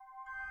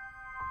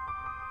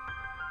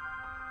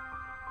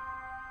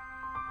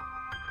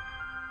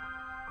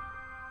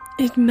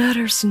It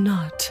matters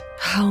not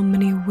how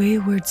many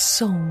wayward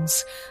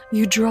souls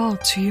you draw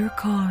to your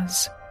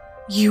cause.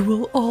 You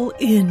will all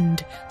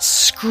end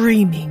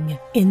screaming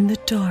in the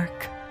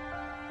dark.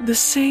 The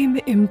same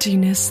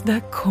emptiness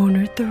that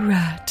cornered the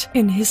rat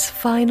in his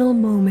final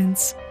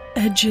moments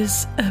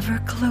edges ever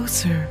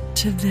closer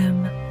to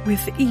them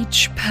with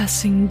each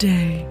passing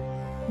day.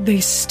 They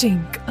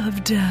stink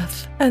of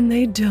death, and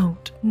they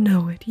don't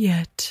know it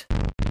yet.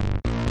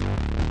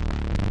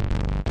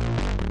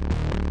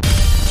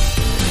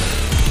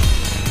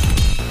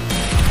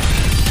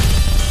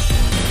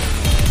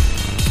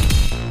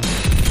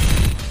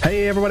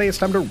 Hey everybody, it's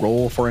time to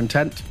roll for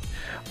intent.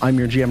 I'm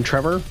your GM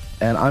Trevor,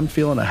 and I'm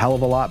feeling a hell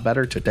of a lot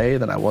better today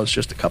than I was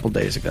just a couple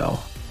days ago.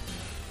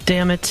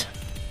 Damn it.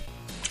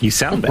 You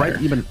sound better.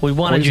 Right, we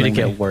wanted you to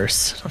get me.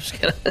 worse. I'm just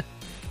kidding.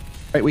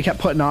 Right, we kept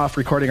putting off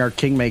recording our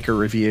Kingmaker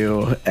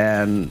review,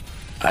 and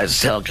I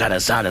still kind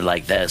of sounded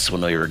like this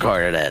when we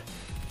recorded it.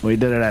 we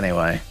did it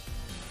anyway.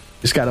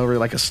 Just got over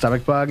like a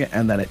stomach bug,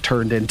 and then it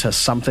turned into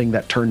something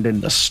that turned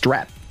into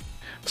strep.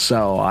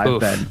 So I've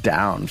been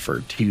down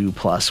for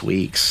 2+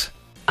 weeks.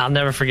 I'll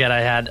never forget.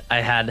 I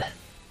had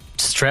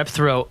strep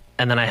throat,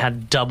 and then I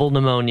had double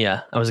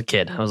pneumonia. I was a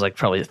kid. I was like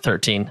probably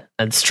 13.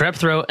 And strep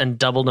throat and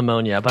double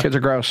pneumonia. But Kids are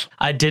gross.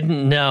 I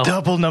didn't know.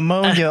 Double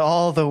pneumonia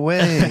all the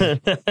way.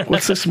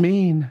 What's this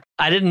mean?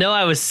 I didn't know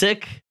I was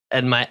sick.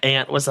 And my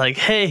aunt was like,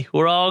 hey,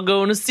 we're all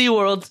going to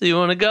SeaWorld. Do you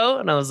want to go?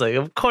 And I was like,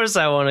 of course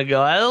I want to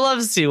go. I love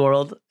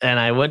SeaWorld. And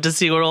I went to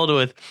SeaWorld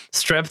with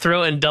strep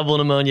throat and double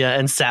pneumonia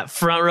and sat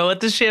front row at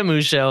the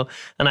Shamu show.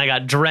 And I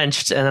got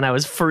drenched and then I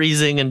was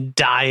freezing and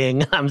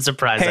dying. I'm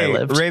surprised I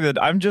lived. Raven,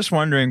 I'm just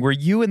wondering, were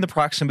you in the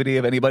proximity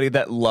of anybody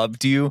that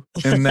loved you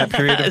in that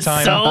period of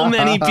time? So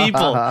many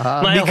people.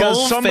 My because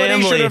whole somebody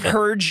family should have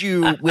heard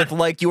you with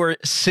like your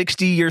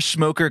 60-year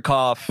smoker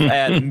cough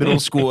at middle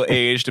school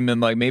aged and been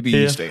like, maybe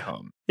you stay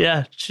home.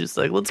 Yeah, she's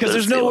like, let's go. Because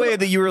there's no way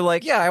that you were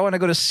like, yeah, I want to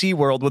go to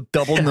SeaWorld with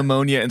double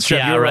pneumonia and strep.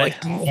 Yeah, you were right.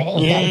 like,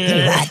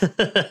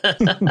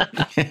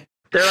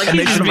 they're like,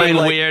 he's just being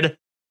weird.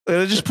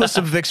 Just put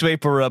some Vicks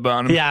Vapor Rub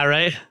on him. Yeah,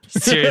 right?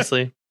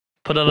 Seriously.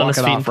 Put it on his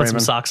feet and put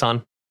some socks on.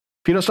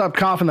 If you don't stop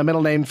coughing, the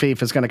middle name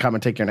thief is going to come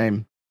and take your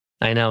name.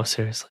 I know,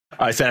 seriously.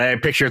 I said, I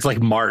picture it's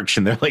like March,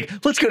 and they're like,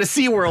 let's go to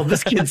SeaWorld.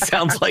 This kid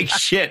sounds like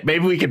shit.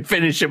 Maybe we can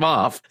finish him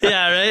off.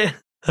 Yeah,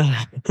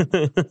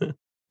 right?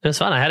 It was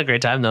fun. I had a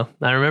great time, though.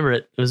 I remember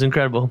it. It was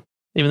incredible.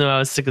 Even though I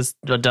was sick as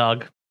a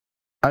dog.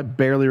 I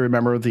barely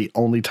remember the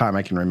only time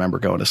I can remember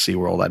going to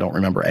SeaWorld. I don't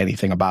remember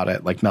anything about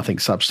it, like nothing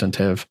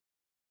substantive.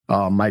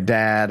 My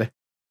dad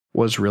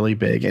was really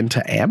big into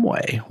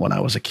Amway when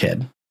I was a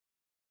kid.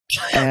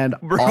 And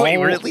Wait,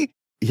 really?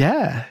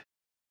 Yeah.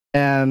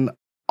 And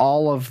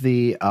all of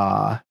the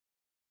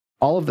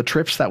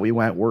trips that we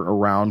went were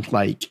around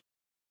like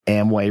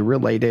Amway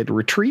related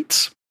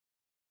retreats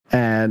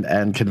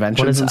and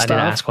conventions and stuff. I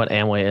didn't ask what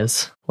Amway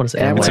is. What is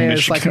Amway? Amway?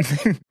 Is like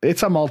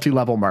it's a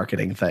multi-level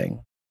marketing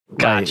thing.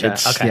 Gotcha.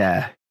 Like, okay.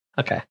 Yeah.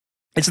 Okay.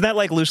 Isn't that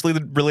like loosely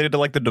related to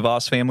like the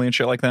DeVos family and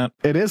shit like that?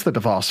 It is the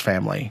DeVos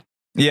family.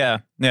 Yeah.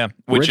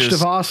 Rich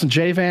DeVos and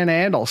Jay Van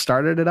Andel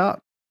started it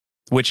up.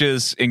 Which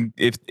is,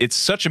 it's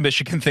such a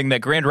Michigan thing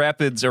that Grand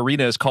Rapids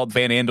Arena is called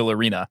Van Andel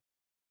Arena.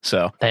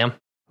 So, damn, a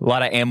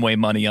lot of Amway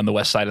money on the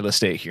west side of the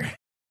state here.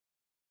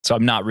 So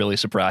I'm not really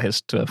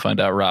surprised to find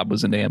out Rob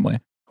was into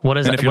Amway. What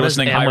is and if you're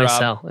listening, hi, Rob.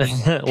 Sell?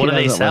 What do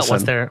they sell?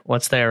 Listen.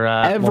 What's their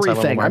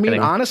everything? I mean,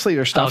 honestly,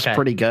 their stuff's okay.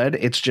 pretty good.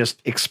 It's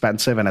just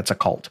expensive and it's a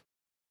cult.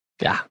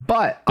 Yeah,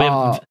 but we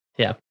have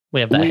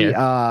that here,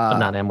 but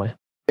not Amway.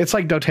 It's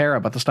like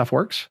DoTerra, but the stuff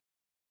works.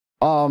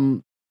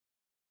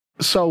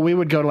 So we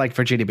would go to like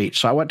Virginia Beach.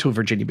 So I went to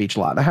Virginia Beach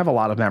a lot. I have a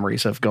lot of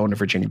memories of going to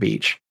Virginia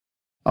Beach,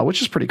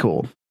 which is pretty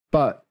cool.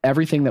 But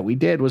everything that we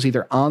did was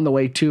either on the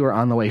way to or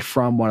on the way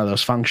from one of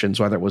those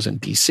functions, whether it was in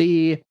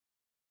DC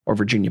or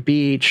Virginia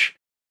Beach.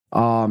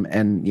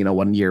 And you know,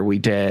 one year we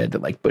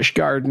did like Busch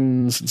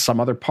Gardens and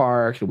some other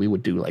park, and we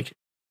would do like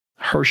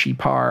Hershey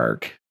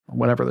Park or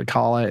whatever they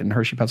call it in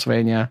Hershey,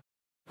 Pennsylvania.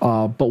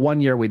 But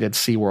one year we did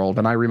SeaWorld,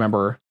 and I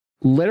remember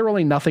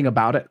literally nothing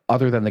about it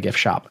other than the gift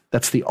shop.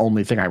 That's the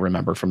only thing I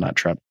remember from that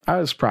trip. I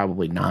was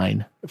probably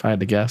 9, if I had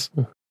to guess.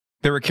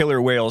 There were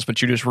killer whales,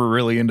 but you just were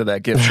really into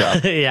that gift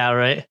shop. Yeah,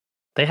 right.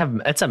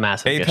 It's a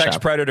massive Apex gift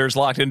shop. predators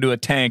locked into a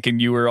tank,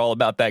 and you were all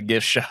about that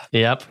gift shop.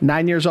 Yep.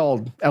 9 years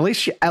old. At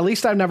least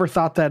I've never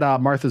thought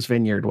that Martha's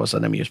Vineyard was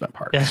an amusement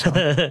park. So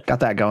got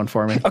that going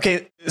for me.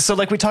 Okay, so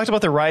like we talked about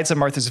the rides at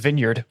Martha's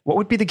Vineyard. What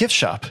would be the gift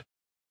shop?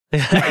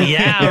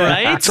 Yeah,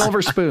 right.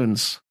 Silver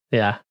spoons.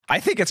 Yeah. I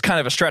think it's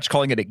kind of a stretch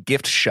calling it a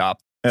gift shop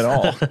at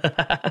all.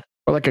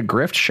 Or like a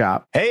grift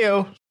shop.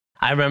 Heyo.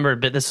 I remember,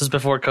 but this was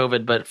before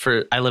COVID, but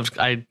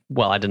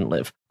I didn't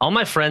live. All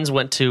my friends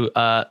went to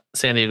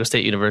San Diego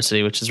State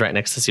University, which is right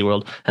next to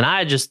SeaWorld, and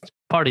I just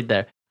partied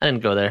there. I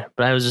didn't go there,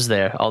 but I was just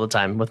there all the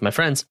time with my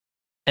friends,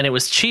 and it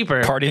was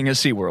cheaper. Partying at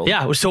SeaWorld.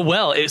 Yeah, it was so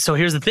well. So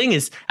here's the thing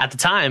is, at the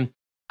time,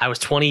 I was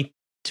 22.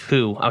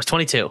 I was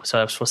 22,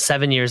 so that was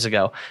 7 years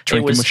ago.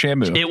 Drinking with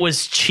Shamu. It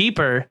was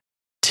cheaper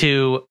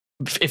to...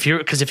 If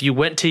you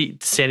went to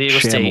San Diego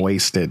State,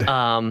 wasted.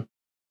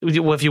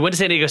 if you went to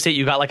San Diego State,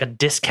 you got like a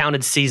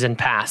discounted season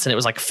pass, and it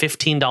was like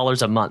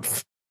 $15 a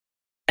month.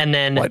 And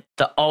then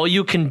the all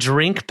you can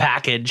drink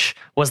package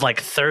was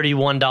like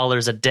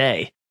 $31 a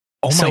day.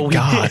 Oh my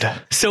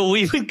God. So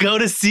we would go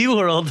to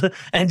SeaWorld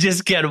and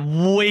just get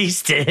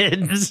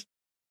wasted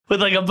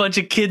with like a bunch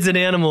of kids and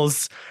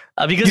animals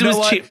because it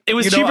was cheap. It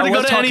was cheaper to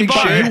go to any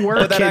bar. You were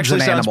but that kids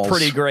actually and sounds animals.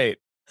 pretty great.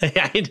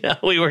 Yeah, I know.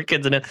 We were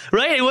kids and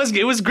right. It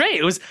was great.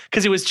 It was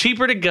because it was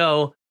cheaper to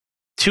go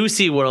to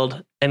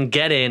SeaWorld and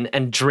get in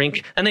and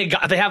drink. And they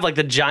have like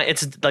the giant,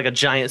 it's like a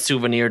giant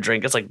souvenir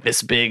drink. It's like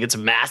this big, it's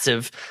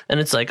massive. And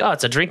it's like, oh,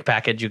 it's a drink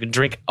package. You can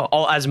drink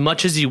all as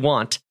much as you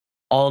want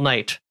all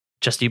night.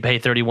 Just you pay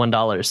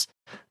 $31.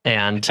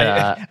 And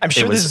I'm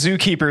sure the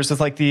zookeepers with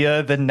like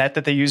the net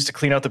that they use to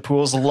clean out the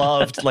pools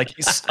loved like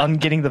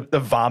getting the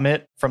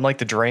vomit from like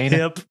the drain.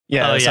 Yep.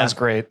 Yeah, sounds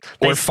great.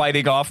 Or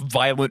fighting off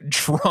violent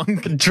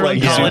drunk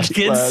college college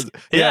kids.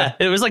 Yeah,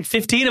 it was like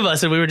 15 of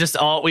us, and we would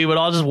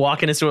all just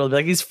walk into SeaWorld and be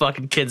like, these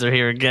fucking kids are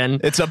here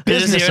again. It's a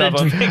business of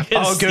them.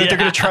 Oh, good. They're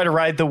going to try to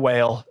ride the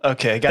whale.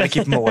 Okay, got to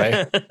keep them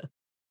away.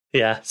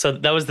 Yeah, so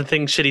that was the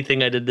shitty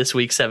thing I did this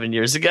week 7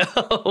 years ago.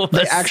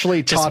 They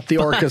actually taught the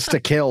orcas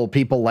to kill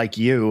people like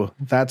you.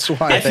 That's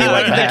why I feel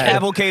like the bad.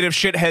 cavalcade of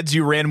shitheads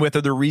you ran with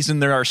are the reason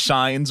there are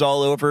signs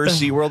all over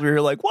SeaWorld where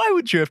you're like, why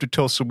would you have to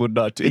tell someone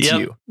not to? It's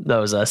you. That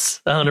was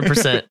us,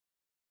 100%.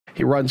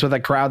 He runs with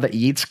a crowd that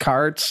eats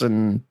carts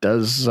and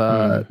does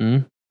a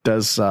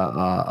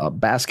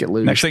basket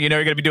luge. Next thing you know,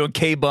 you're going to be doing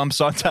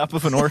K-bumps on top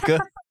of an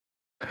orca.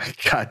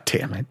 God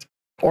damn it.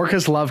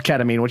 Orcas love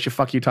ketamine. What the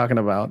fuck you talking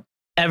about?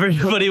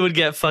 Everybody would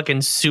get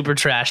fucking super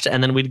trashed,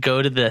 and then we'd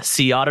go to the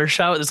sea otter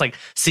show. It's like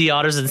sea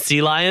otters and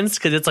sea lions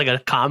because it's like a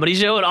comedy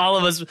show, and all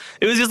of us,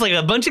 it was just like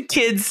a bunch of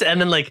kids and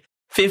then like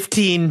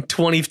 15,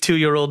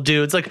 22-year-old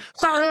dudes like,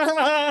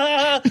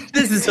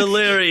 this is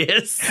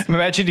hilarious.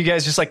 Imagine you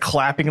guys just like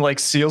clapping like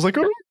seals, like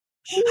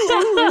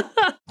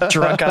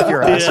drunk out of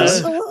your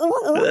asses.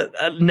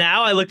 Yeah.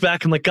 Now I look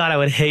back, I'm like, God, I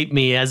would hate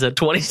me as a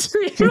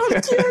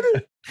 23-year-old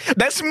kid.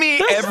 That's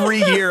me every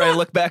year. I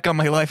look back on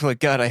my life like,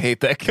 God, I hate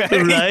that guy.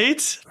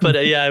 Right?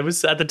 But yeah, it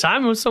was at the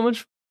time, it was so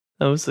much.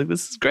 I was like,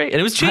 this is great. And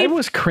it was cheap. I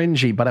was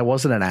cringy, but I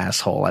wasn't an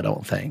asshole, I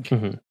don't think.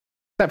 Mm-hmm.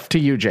 Except to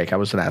you, Jake. I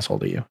was an asshole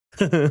to you.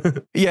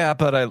 Yeah,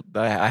 but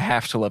I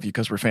have to love you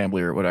because we're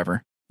family or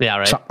whatever. Yeah,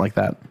 right. Something like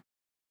that.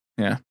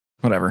 Yeah,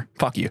 whatever.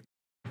 Fuck you.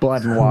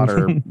 Blood and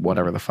water,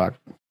 whatever the fuck.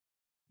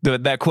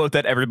 That quote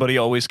that everybody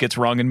always gets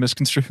wrong and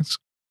misconstrues.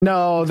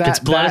 No,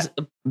 that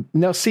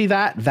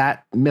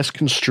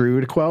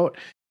misconstrued quote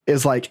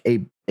is like a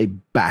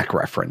back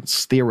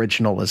reference. The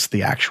original is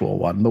the actual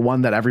one. The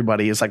one that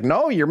everybody is like,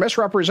 no, you're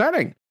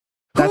misrepresenting.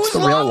 That's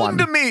Who's the real lying one.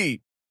 to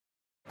me?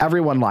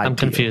 Everyone lied. I'm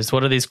to confused.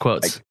 What are these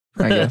quotes?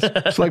 I guess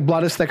it's like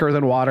blood is thicker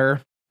than water,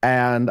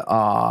 and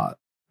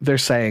they're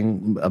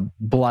saying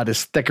blood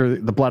is thicker.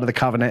 The blood of the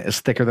covenant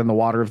is thicker than the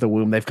water of the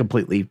womb. They've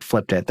completely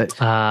flipped it.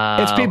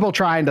 It's people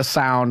trying to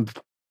sound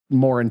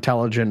more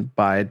intelligent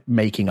by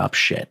making up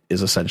shit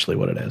is essentially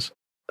what it is.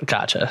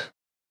 Gotcha.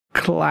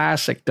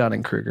 Classic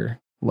Dunning-Kruger.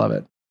 Love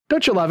it.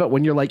 Don't you love it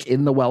when you're like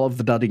in the well of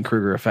the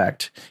Dunning-Kruger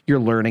effect? You're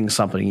learning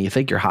something and you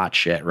think you're hot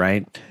shit,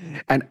 right?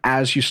 And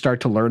as you start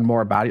to learn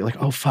more about it, you're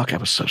like, oh, fuck, I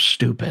was so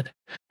stupid.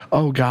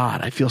 Oh,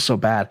 God, I feel so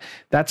bad.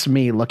 That's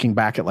me looking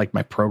back at like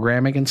my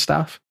programming and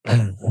stuff.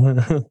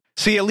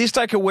 See, at least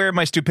I could wear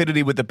my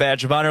stupidity with the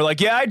badge of honor. Like,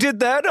 yeah, I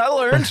did that. I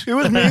learned. It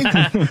was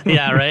me.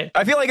 Yeah, right.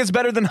 I feel like it's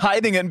better than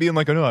hiding it and being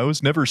like, oh, no, I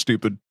was never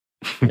stupid.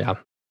 Yeah.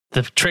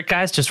 The trick,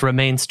 guys, just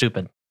remain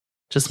stupid.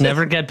 Just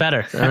never get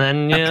better.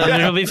 And then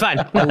it'll be fine.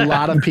 A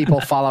lot of people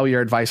follow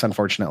your advice,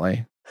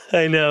 unfortunately.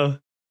 I know.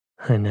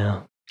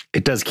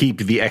 It does keep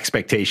the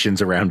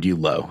expectations around you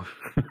low.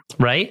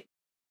 Right?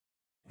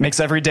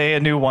 Makes every day a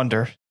new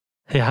wonder.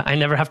 Yeah, I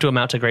never have to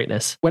amount to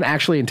greatness. When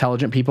actually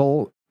intelligent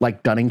people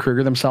like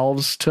Dunning-Kruger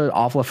themselves to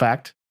awful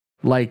effect,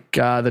 like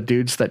the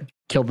dudes that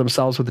killed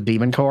themselves with the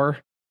demon core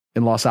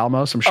in Los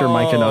Alamos. I'm sure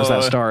Micah knows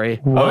that story.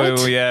 What?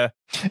 Oh, yeah.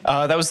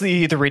 That was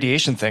the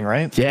radiation thing,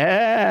 right?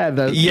 Yeah.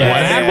 What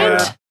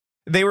happened?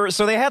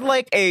 They had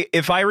like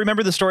if I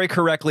remember the story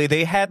correctly,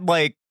 they had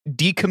like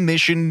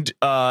decommissioned,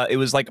 it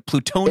was like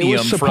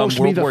plutonium from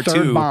World War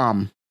II.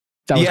 Bomb.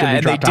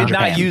 And they did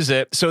not use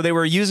it. So they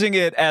were using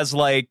it as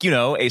like,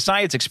 a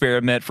science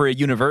experiment for a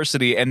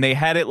university. And they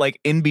had it like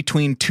in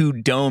between two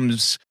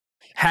domes,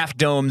 half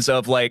domes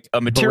of like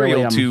a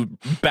material to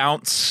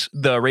bounce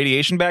the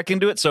radiation back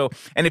into it. So,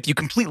 and if you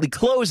completely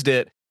closed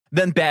it,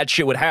 then bad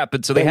shit would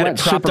happen. So they had it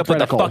propped up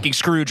with a fucking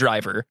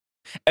screwdriver.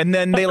 And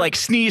then they like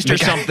sneezed or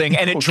something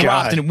and it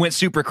dropped and it went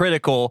super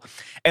critical.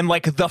 And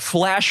like the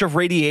flash of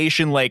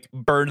radiation like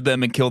burned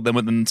them and killed them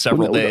within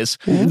several days.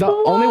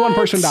 Only one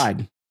person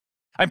died.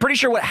 I'm pretty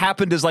sure what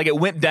happened is like it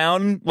went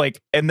down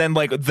like, and then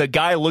like the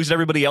guy looks at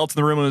everybody else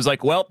in the room and was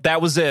like, well,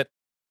 that was it.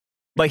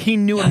 Like he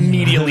knew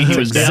immediately he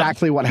was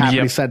exactly dead. what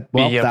happened. He said,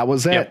 well, that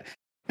was it.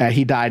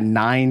 He died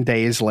 9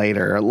 days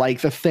later.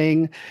 Like the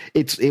thing,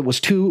 it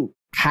was too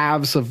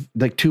halves of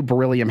like 2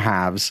 beryllium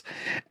halves,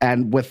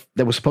 and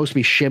that was supposed to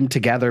be shimmed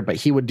together, but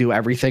he would do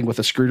everything with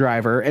a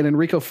screwdriver. And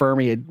Enrico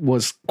Fermi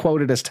was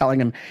quoted as telling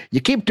him,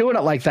 "You keep doing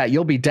it like that,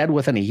 you'll be dead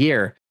within a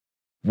year."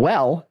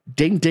 Well,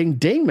 ding, ding,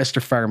 ding, Mr.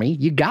 Fermi,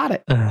 you got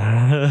it. Is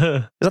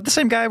that the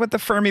same guy with the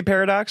Fermi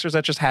paradox, or does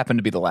that just happen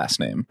to be the last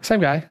name? Same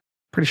guy.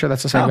 Pretty sure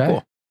that's the same guy.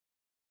 Cool.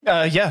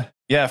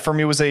 Yeah.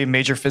 Fermi was a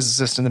major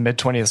physicist in the mid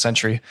 20th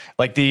century.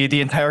 Like the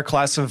entire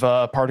class of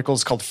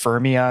particles called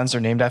fermions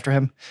are named after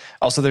him.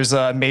 Also, there's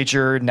a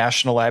major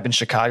national lab in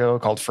Chicago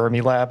called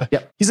Fermi Lab.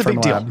 Yep. He's a big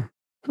deal.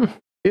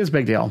 He is a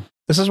big deal.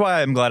 This is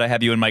why I'm glad I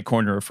have you in my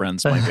corner of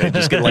friends, Mike. I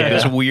just get like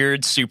this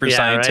weird, super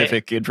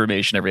scientific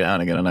information every now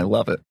and again, and I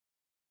love it.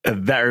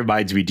 That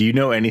reminds me, do you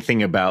know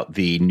anything about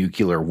the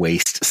nuclear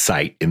waste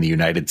site in the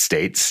United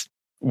States?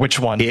 Which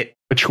one?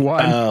 Which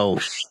one?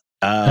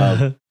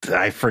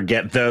 I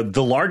forget. The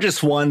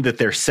largest one that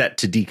they're set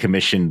to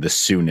decommission the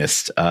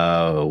soonest.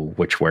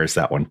 Where's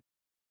that one?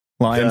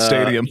 Lion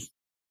Stadium.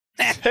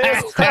 Oh,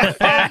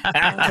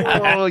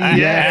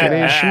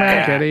 yakety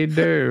schmackety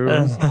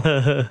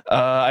do.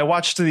 I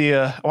watched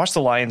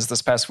the Lions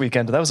this past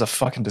weekend. That was a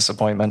fucking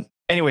disappointment.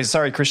 Anyways,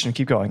 sorry, Christian,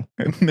 keep going.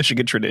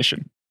 Michigan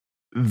tradition.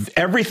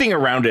 Everything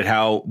around it,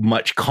 how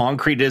much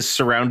concrete is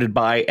surrounded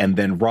by, and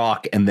then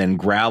rock, and then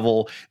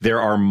gravel.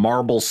 There are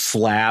marble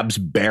slabs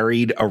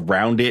buried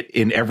around it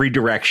in every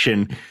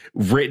direction,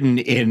 written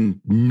in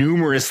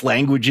numerous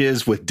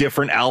languages with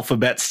different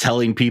alphabets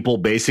telling people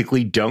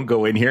basically don't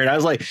go in here. And I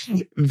was like,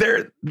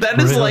 that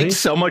is like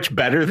so much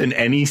better than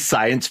any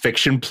science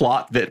fiction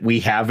plot that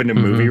we have in a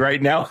movie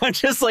right now. I'm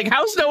just like,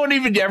 how's no one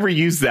even ever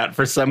used that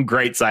for some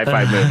great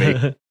sci-fi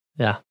movie?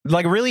 Yeah.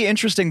 Like really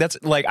interesting. That's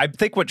like, I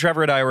think what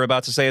Trevor and I were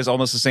about to say is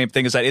almost the same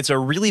thing, is that it's a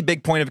really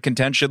big point of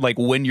contention. Like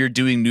when you're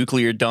doing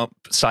nuclear dump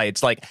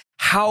sites, like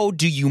how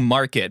do you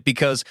market?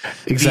 Because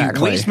the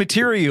waste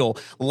material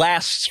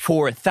lasts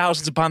for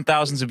thousands upon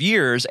thousands of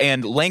years,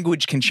 and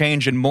language can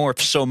change and morph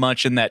so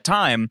much in that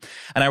time.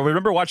 And I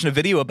remember watching a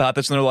video about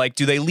this, and they're like,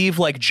 do they leave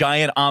like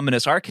giant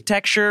ominous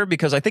architecture?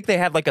 Because I think they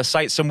had like a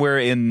site somewhere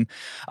in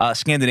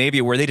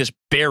Scandinavia where they just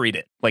buried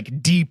it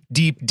like deep,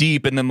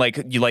 and then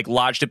like you like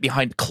lodged it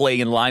behind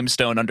clay and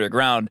limestone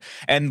underground.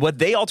 And what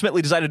they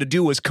ultimately decided to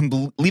do was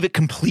leave it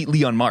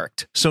completely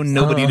unmarked, so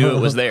nobody knew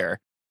it was there.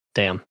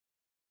 Damn.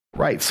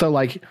 Right. So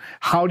like,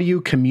 how do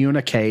you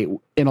communicate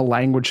in a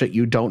language that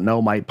you don't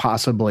know might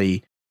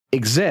possibly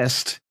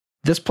exist?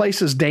 This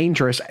place is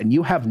dangerous, and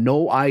you have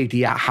no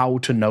idea how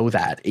to know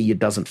that. It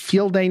doesn't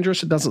feel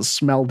dangerous. It doesn't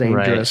smell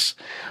dangerous,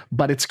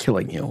 but it's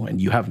killing you, and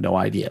you have no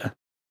idea.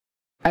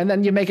 And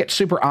then you make it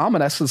super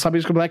ominous, and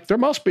somebody's going to be like, there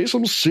must be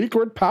some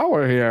secret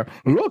power here.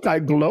 Look, I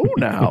glow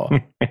now.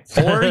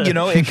 Or,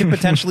 it could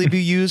potentially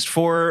be used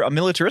for a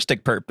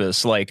militaristic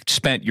purpose, like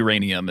spent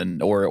uranium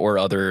or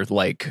other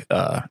like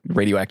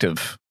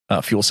radioactive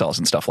fuel cells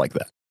and stuff like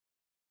that.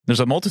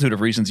 There's a multitude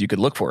of reasons you could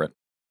look for it.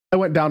 I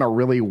went down a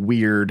really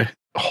weird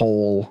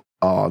hole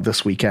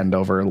this weekend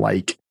over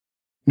like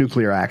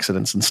nuclear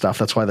accidents and stuff.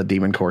 That's why the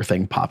Demon Core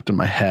thing popped in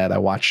my head. I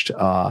watched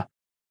a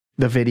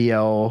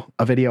video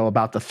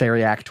about the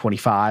Theriac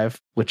 25,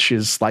 which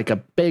is like a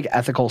big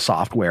ethical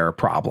software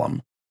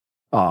problem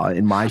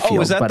in my field.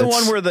 Oh, is that the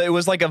one where it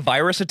was like a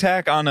virus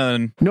attack on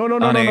a...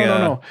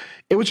 No.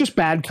 It was just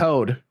bad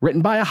code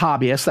written by a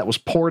hobbyist that was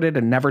ported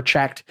and never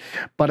checked,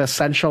 but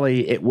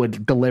essentially it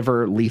would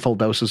deliver lethal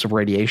doses of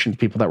radiation to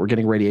people that were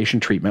getting radiation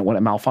treatment when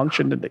it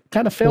malfunctioned, and it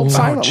kind of failed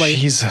silently.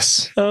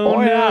 Jesus.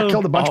 Yeah,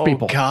 killed a bunch of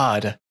people.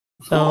 God.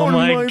 Oh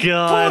my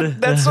God.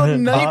 Fuck, that's a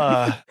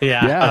nightmare.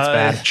 Yeah, that's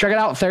bad. Check it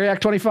out, Theriac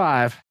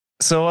 25.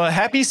 So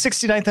happy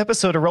 69th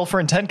episode of Roll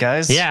for Intent,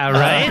 guys. Yeah,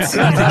 right?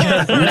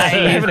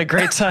 Having a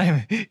great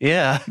time.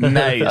 Yeah.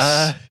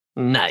 Nice.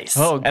 Nice.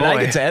 Oh, boy. And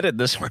I get to edit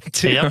this one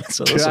too. Yep.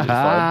 So this will be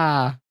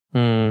fun.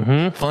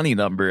 Mm-hmm. Funny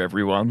number,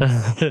 everyone.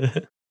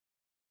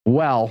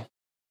 Well,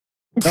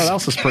 what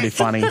else is pretty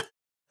funny?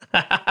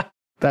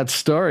 That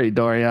story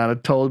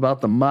Doriana told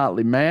about the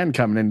motley man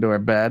coming into her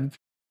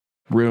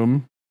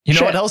bedroom. You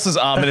know what else is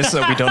ominous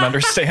that we don't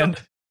understand?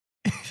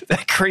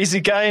 That crazy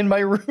guy in my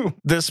room.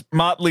 This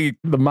motley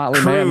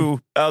crew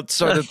man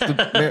outside of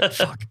the...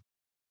 Fuck.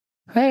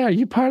 Hey, are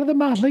you part of the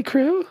motley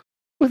crew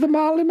with the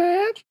motley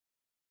man?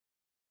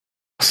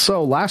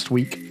 So last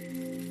week,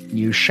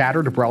 you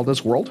shattered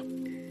Brelda's world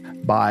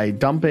by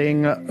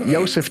dumping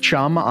Yosef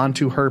Chum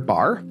onto her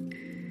bar.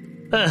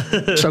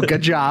 So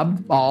good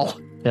job, all.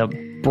 Yep.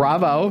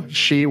 Bravo.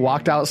 She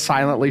walked out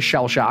silently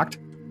shell-shocked.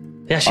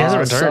 Yeah, she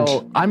hasn't returned.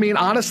 So, I mean,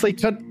 honestly,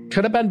 could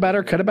have been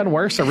better, could have been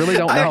worse. I really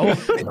don't know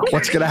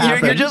what's going to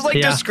happen. You're just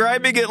like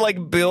describing it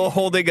like Bill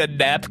holding a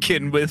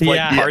napkin with like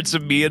parts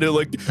of me, and it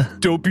like,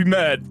 don't be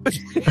mad.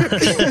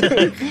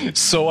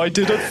 So I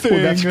did a thing.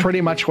 Well, that's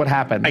pretty much what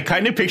happened. I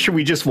kind of picture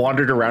we just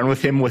wandered around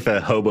with him with a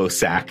hobo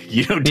sack,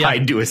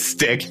 tied to a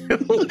stick,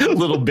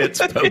 little bits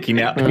poking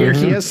out. Here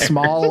he is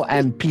small,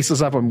 and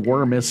pieces of him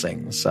were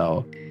missing,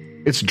 so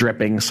it's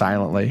dripping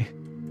silently.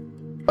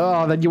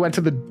 Oh, then you went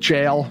to the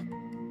jail.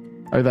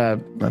 Or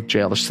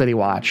the City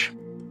Watch,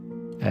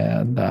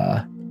 and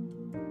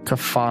to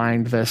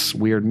find this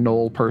weird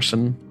Knoll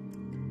person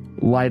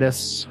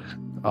Lytus,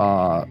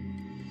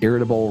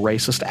 irritable,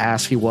 racist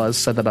ass he was,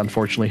 said that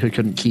unfortunately he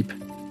couldn't keep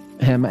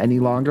him any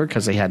longer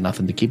because they had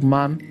nothing to keep him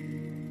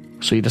on.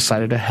 So you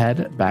decided to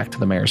head back to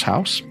the mayor's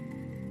house.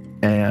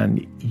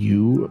 And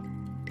you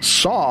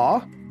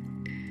saw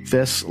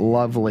this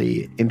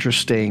lovely,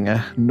 interesting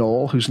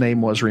gnoll whose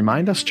name was,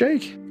 remind us,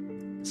 Jake?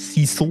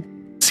 Cecil.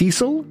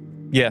 Cecil?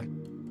 Yeah.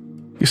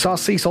 You saw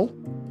Cecil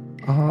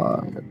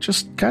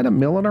just kind of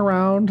milling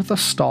around the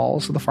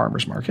stalls of the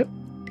farmer's market.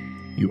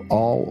 You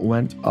all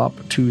went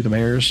up to the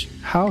mayor's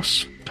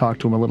house,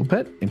 talked to him a little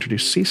bit,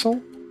 introduced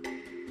Cecil,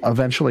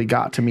 eventually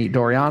got to meet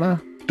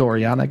Doriana.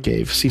 Doriana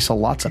gave Cecil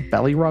lots of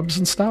belly rubs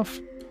and stuff.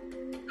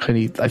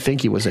 And I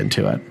think he was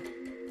into it.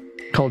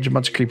 Told you a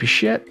bunch of creepy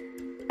shit,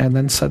 and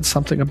then said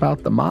something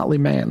about the motley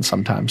man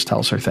sometimes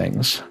tells her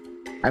things.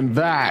 And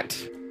that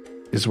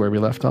is where we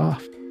left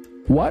off.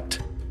 What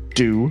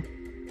do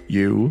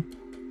you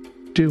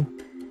do?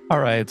 All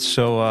right,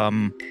 so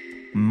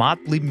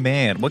motley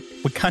man. What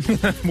kind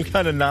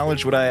of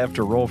knowledge would I have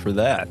to roll for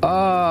that?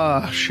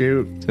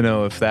 Shoot. To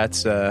know if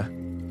that's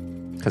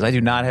because I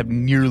do not have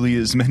nearly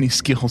as many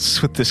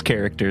skills with this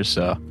character.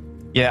 So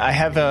Yeah, I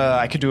have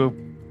I could do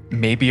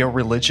maybe a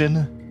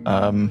religion.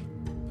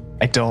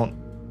 I don't.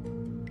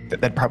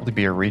 That'd probably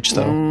be a reach,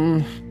 though.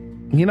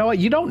 You know what?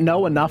 You don't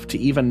know enough to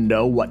even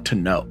know what to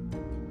know.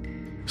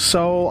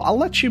 So I'll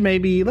let you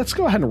let's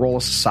go ahead and roll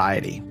a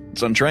society.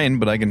 it's untrained,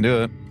 but I can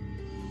do it.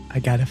 I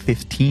got a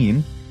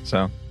 15,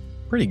 so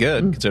pretty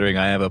good considering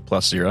I have a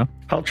 +0.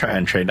 I'll try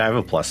and trade. I have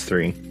a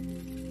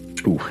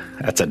 +3. Ooh,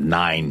 that's a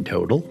 9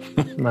 total.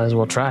 Might as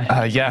well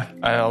try. Yeah,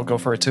 I'll go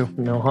for it too.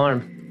 No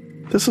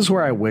harm. This is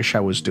where I wish I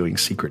was doing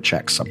secret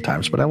checks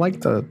sometimes, but I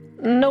like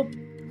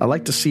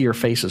to see your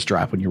faces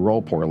drop when you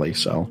roll poorly,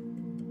 so.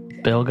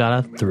 Bill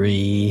got a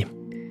 3.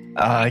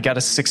 I got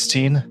a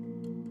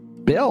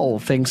 16. Bill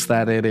thinks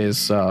that it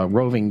is a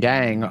roving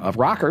gang of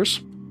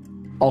rockers,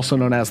 also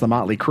known as the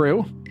Motley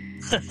Crew.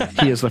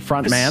 He is the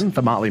front man,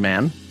 the Motley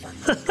Man.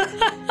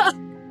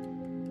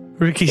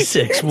 Ricky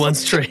 6 one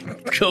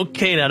straight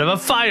cocaine out of a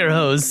fire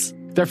hose.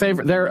 Their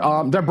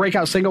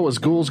breakout single was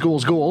 "Ghouls,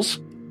 Ghouls, Ghouls."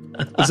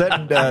 Was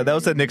that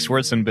was that Nick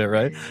Swartzen bit,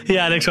 right?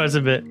 Yeah, next one's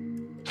a bit.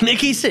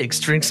 Nicky 6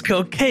 drinks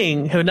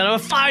cocaine out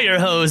of a fire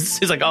hose.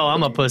 He's like, oh,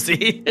 I'm a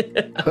pussy.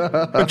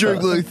 I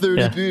drink like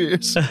 30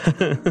 beers.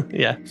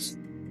 Yeah.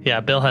 Yeah,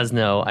 Bill has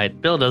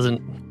Bill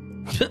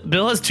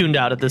has tuned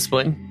out at this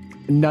point.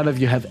 None of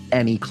you have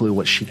any clue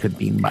what she could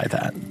mean by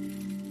that.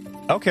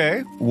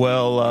 Okay,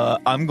 well,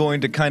 I'm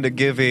going to kind of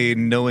give a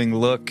knowing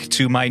look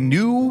to my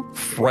new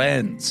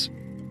friends.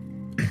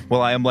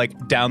 Well, I am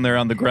like down there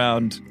on the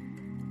ground,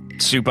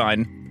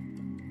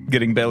 supine,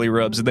 getting belly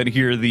rubs, and then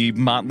hear the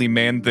Motley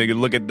Man thing and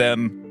look at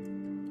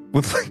them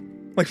with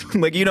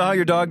like you know how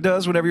your dog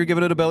does whenever you're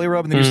giving it a belly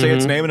rub, and then you say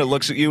its name and it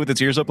looks at you with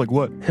its ears up like,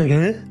 what?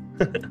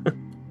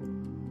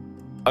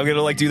 I'm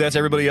gonna like do that to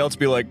everybody else,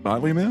 be like,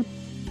 Motley Man?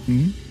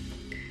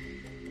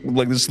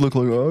 Like this look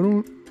like, I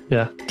don't.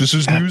 Yeah. This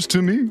is news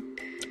to me.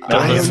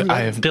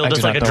 Bill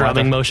does like a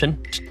drumming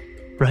motion,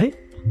 right?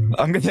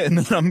 I'm gonna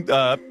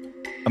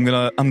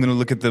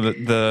look at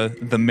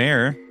the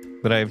mayor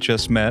that I have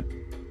just met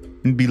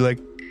and be like,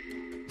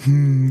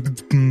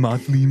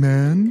 Motley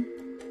Man,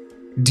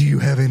 do you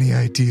have any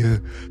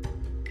idea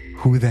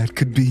who that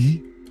could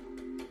be?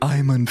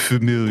 I'm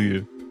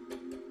unfamiliar.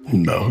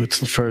 No, it's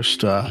the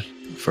first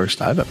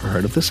I've ever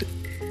heard of this.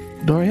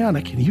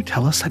 Doriana, can you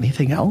tell us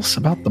anything else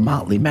about the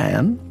Motley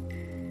Man?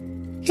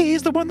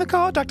 He's the one that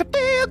called Dr.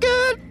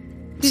 Feelgood.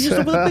 He's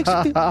the one that makes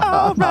you feel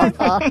all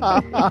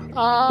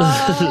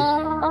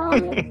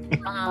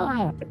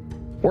right.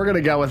 We're going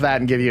to go with that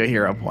and give you a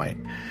hero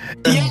point.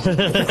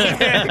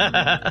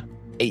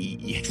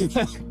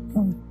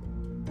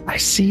 I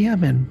see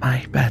him in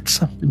my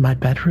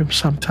bedroom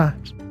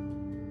sometimes.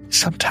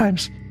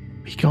 Sometimes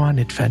we go on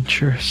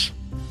adventures.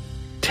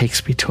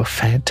 Takes me to a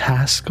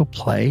fantastical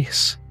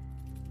place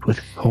with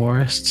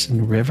forests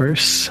and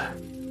rivers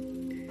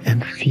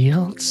and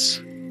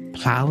fields,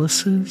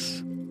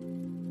 palaces.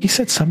 He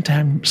said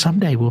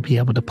someday we'll be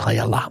able to play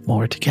a lot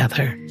more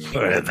together.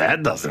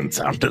 That doesn't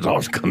sound at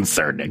all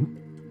concerning.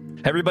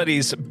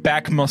 Everybody's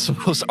back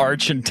muscles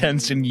arch and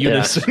tense in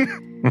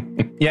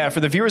unison. Yeah, for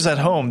the viewers at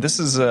home, this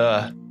is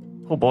oh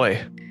boy.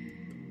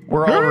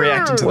 We're all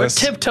reacting to We're this.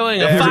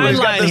 tiptoeing a fine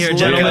line here,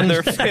 gentlemen.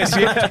 Their face.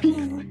 Yeah.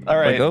 All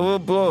right. Like, oh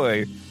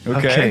boy.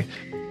 Okay.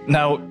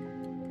 Now,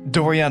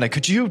 Doriana,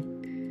 could you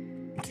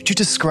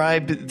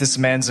describe this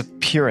man's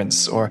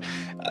appearance or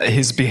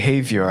his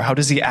behavior? How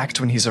does he act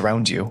when he's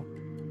around you?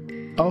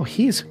 Oh,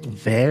 he's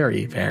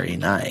very, very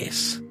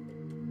nice.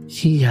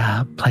 He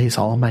plays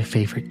all of my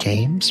favorite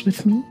games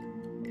with me.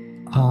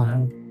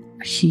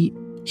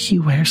 He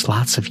wears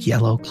lots of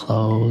yellow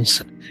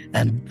clothes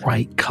and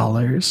bright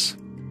colors.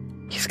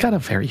 He's got a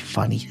very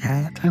funny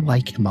hat. I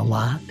like him a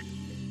lot.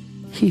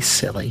 He's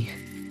silly.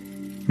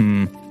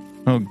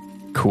 Oh,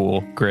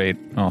 cool. Great.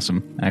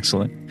 Awesome.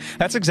 Excellent.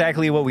 That's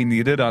exactly what we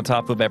needed on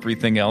top of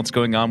everything else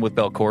going on with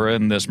Belcora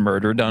in this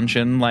murder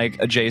dungeon,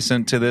 like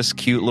adjacent to this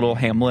cute little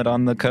hamlet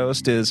on the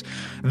coast is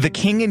the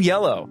King in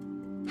Yellow.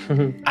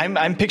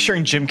 I'm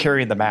picturing Jim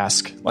Carrey in The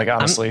Mask, like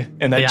honestly,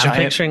 in that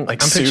giant I'm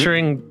suit.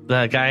 picturing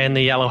the guy in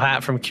the yellow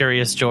hat from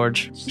Curious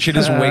George. She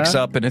just wakes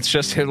up and it's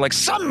just him like,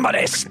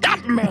 somebody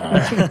stop me.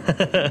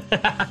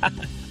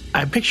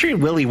 I'm picturing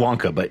Willy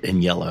Wonka, but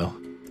in yellow.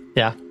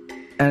 Yeah.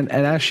 And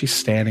as she's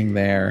standing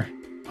there,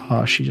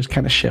 she just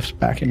kind of shifts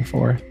back and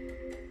forth.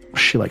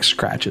 She like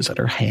scratches at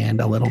her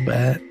hand a little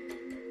bit.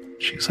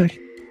 She's like,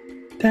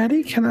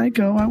 Daddy, can I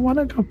go? I want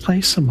to go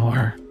play some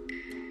more.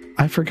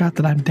 I forgot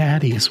that I'm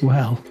Daddy as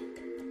well.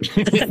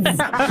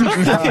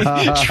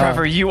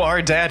 Trevor, you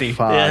are Daddy.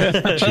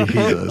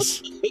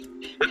 Jesus.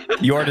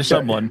 You are to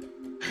someone.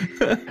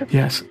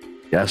 Yes,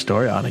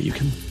 Doriana, you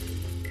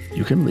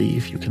can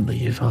leave. You can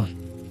leave.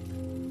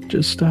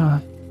 Just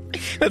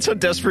That's how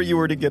desperate you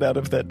were to get out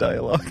of that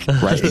dialogue.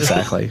 right,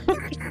 exactly.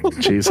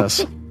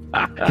 Jesus.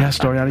 Yes,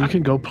 Doriana, you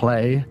can go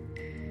play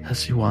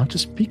as you want.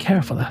 Just be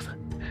careful. That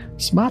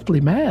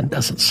Smotley Man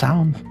doesn't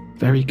sound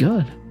very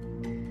good.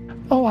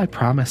 Oh, I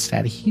promise,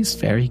 Daddy, he's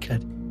very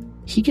good.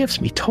 He gives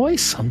me toys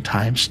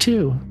sometimes,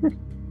 too.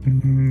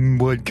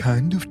 What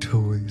kind of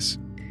toys?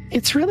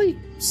 It's really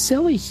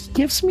silly. He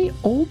gives me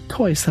old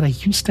toys that I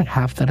used to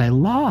have that I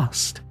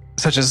lost.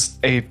 Such as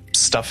a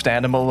stuffed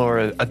animal or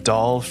a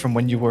doll from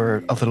when you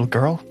were a little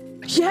girl?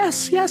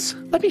 Yes,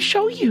 let me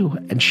show you.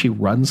 And she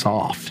runs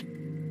off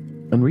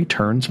and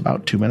returns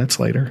about 2 minutes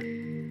later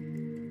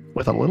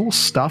with a little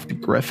stuffed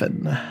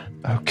griffin.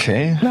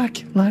 Okay.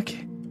 Look,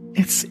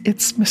 it's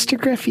Mr.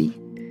 Griffey.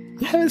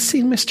 I haven't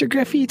seen Mr.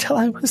 Griffey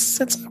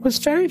since I was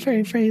very,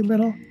 very, very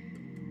little.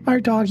 Our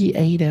doggy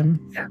ate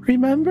him.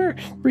 Remember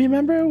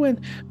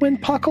when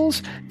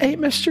Puckles ate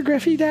Mr.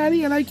 Griffey,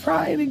 Daddy? And I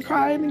cried and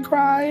cried and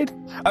cried.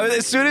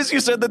 As soon as you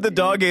said that the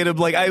dog ate him,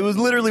 like I was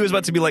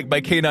about to be like,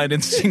 my canine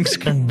instincts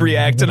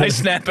react and I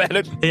snap at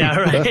it. Yeah,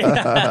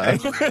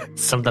 right.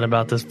 Something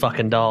about this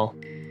fucking doll.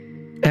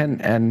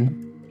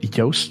 And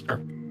Yost,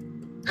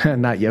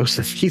 not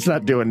Yosef. He's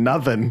not doing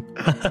nothing.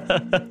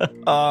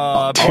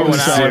 Too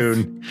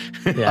soon.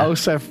 Yeah.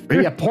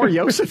 Osef, yeah, pour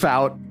Yosef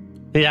out.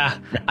 Yeah.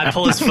 I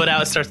pull his foot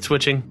out, starts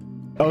twitching.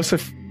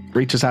 Osef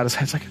reaches out his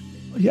hand. He's like,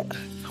 yeah,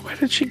 where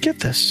did she get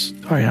this?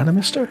 Ariana,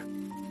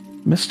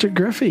 Mr.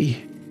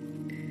 Griffey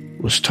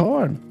was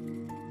torn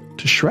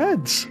to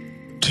shreds.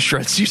 To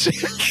shreds, you say?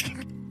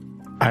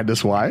 And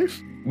his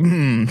wife?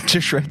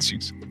 To shreds, you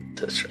say.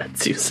 To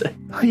shreds, you say.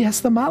 Oh, yes,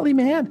 the Motley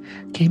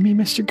Man gave me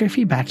Mr.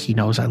 Griffey back. He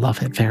knows I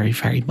love it very,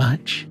 very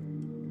much.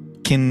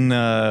 Can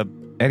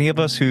any of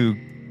us who...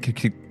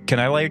 Can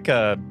I, like,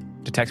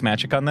 detect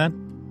magic on that?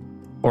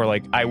 Or,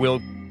 like, I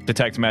will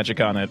detect magic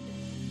on it,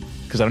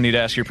 because I don't need to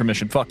ask your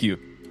permission. Fuck you.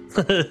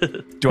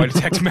 Do I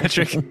detect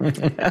magic?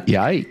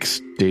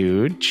 Yikes,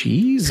 dude.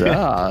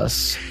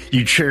 Jesus.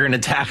 You trigger an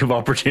attack of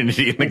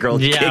opportunity and the girl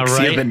kicks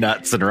you in the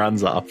nuts and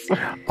runs off.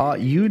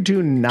 You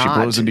do not. She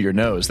blows into your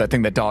nose. That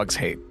thing that dogs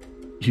hate.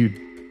 You.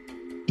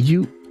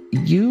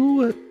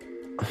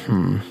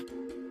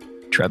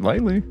 Tread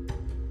lightly.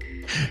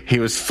 He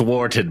was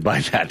thwarted by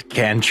that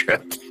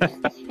cantrip.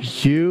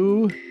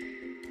 You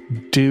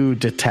do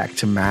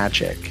detect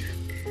magic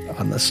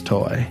on this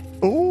toy.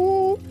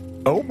 Oh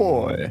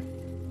boy.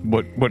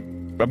 What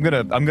I'm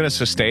gonna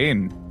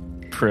sustain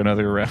for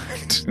another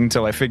round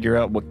until I figure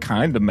out what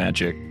kind of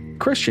magic.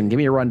 Christian, give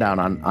me a rundown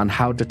on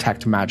how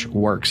detect magic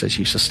works as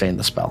you sustain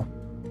the spell.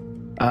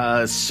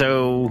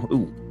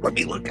 Let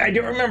me look. I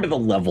don't remember the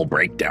level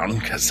breakdown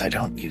because I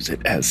don't use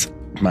it as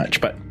much.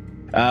 But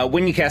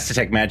when you cast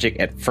detect magic,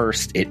 at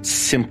first it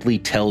simply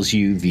tells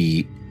you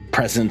the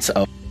presence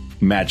of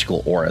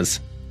magical auras.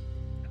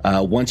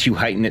 Once you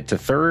heighten it to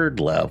third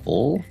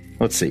level,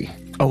 let's see.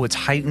 Oh, it's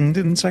heightened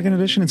in second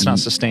edition? It's not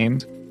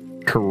sustained?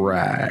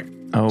 Correct.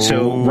 Oh.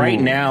 So right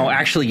now,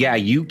 actually, yeah,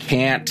 you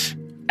can't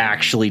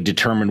actually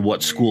determine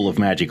what school of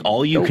magic.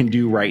 All you can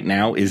do right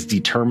now is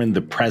determine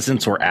the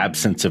presence or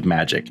absence of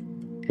magic.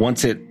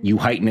 Once you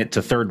heighten it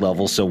to third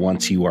level, so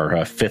once you are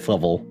a fifth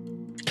level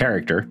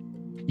character,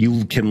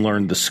 you can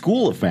learn the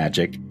school of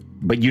magic,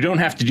 but you don't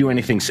have to do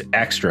anything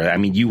extra. I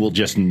mean, you will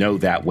just know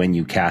that when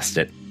you cast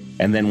it.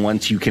 And then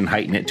once you can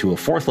heighten it to a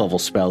fourth level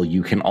spell,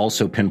 you can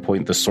also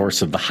pinpoint the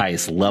source of the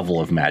highest level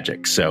of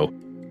magic. So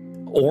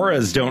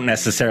auras don't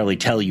necessarily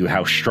tell you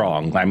how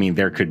strong. I mean,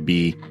 there could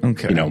be, a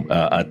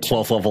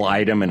 12th level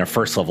item and a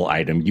first level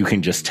item. You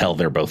can just tell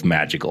they're both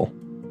magical.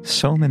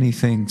 So many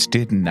things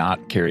did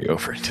not carry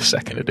over into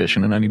second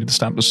edition, and I needed to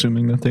stop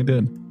assuming that they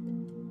did.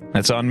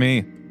 That's on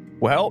me.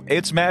 Well,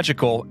 it's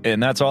magical,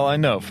 and that's all I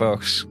know,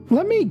 folks.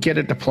 Let me get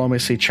a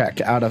diplomacy check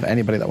out of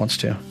anybody that wants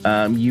to.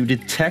 You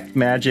detect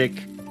magic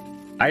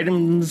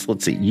items.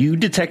 Let's see. You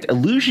detect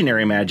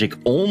illusionary magic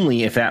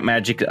only if that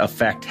magic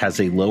effect has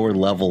a lower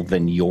level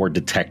than your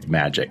detect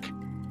magic.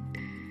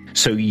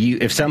 So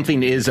if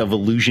something is of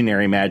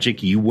illusionary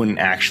magic, you wouldn't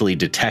actually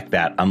detect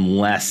that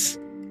unless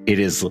it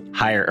is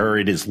higher or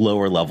it is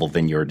lower level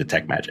than your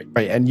detect magic.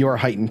 Right, and you're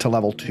heightened to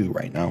level 2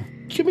 right now.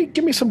 Give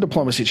me some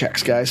diplomacy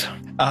checks, guys.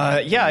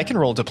 Yeah, I can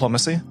roll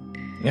diplomacy.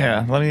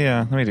 Yeah, let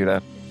me do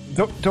that.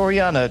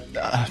 Doriana,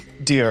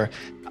 dear,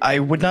 I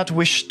would not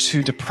wish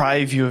to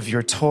deprive you of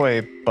your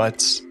toy,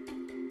 but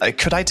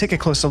Could I take a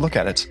closer look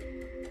at it?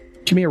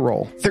 Give me a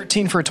roll.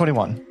 13 for a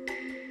 21.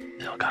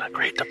 Bill got a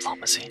great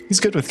diplomacy. He's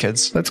good with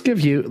kids. Let's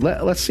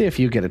see if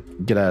you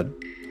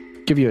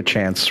give you a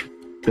chance,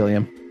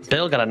 Billiam.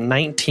 Bill got a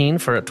 19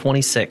 for a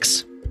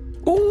 26.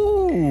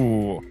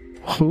 Ooh.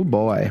 Oh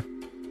boy.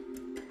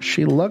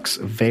 She looks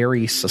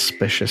very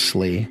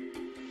suspiciously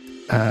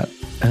at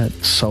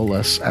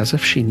Solus, as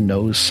if she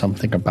knows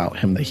something about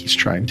him that he's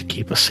trying to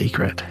keep a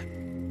secret.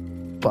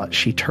 But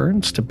she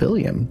turns to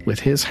Billiam with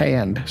his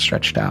hand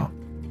stretched out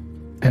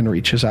and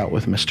reaches out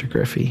with Mr.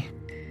 Griffey.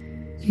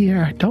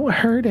 Here, don't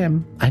hurt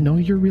him. I know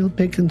you're real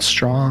big and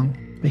strong,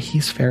 but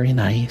he's very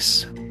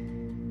nice.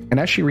 And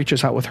as she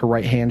reaches out with her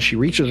right hand, she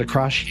reaches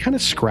across, she kind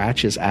of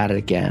scratches at it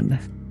again.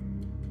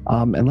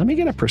 And let me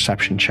get a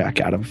perception check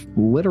out of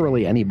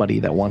literally anybody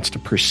that wants to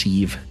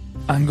perceive.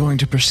 I'm going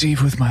to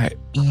perceive with my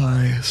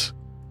eyes.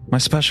 My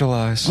special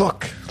eyes.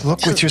 Look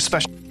with your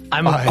special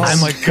I'm eyes.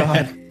 Oh my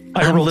God.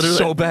 I I'm rolled literally-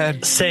 so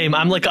bad. Same.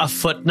 I'm like a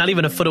foot, not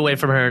even a foot away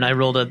from her, and I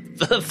rolled a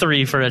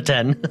 3 for a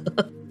 10.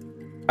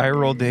 I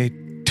rolled a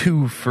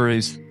 2 for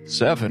a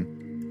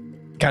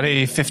 7. Got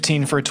a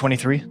 15 for a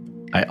 23.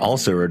 I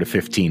also wrote a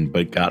 15,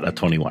 but got a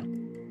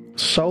 21.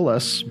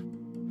 Solus,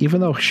 even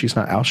though she's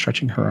not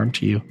outstretching her arm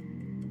to you,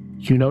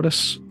 you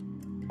notice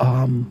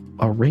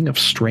a ring of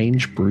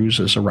strange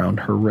bruises around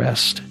her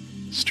wrist.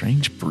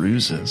 Strange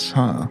bruises,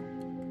 huh?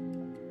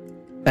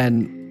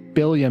 And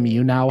Billiam,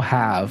 you now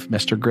have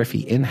Mr. Griffey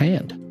in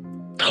hand.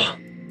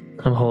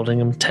 I'm holding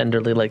him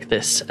tenderly like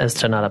this as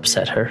to not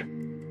upset her.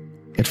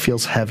 It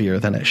feels heavier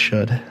than it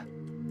should.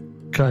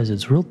 Guys,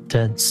 it's real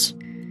dense.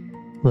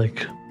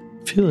 Like,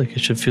 I feel like it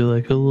should feel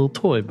like a little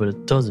toy, but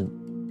it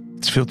doesn't.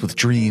 It's filled with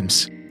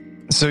dreams.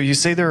 So you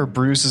say there are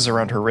bruises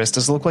around her wrist.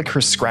 Does it look like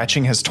her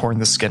scratching has torn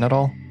the skin at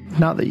all?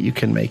 Not that you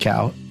can make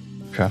out.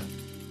 Okay.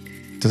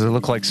 Does it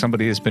look like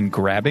somebody has been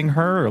grabbing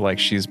her or like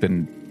she's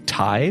been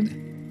tied?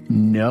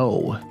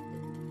 No.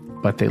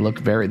 But they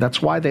look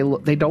that's why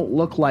they don't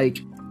look like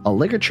a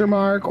ligature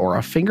mark or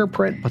a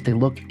fingerprint, but they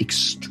look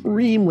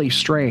extremely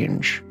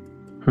strange.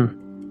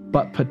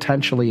 But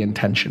potentially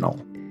intentional.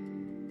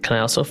 Can I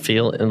also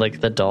feel in like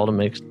the doll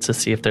to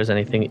see if there's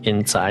anything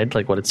inside,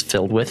 like what it's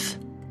filled with?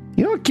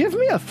 You know what? Give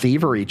me a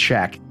thievery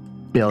check,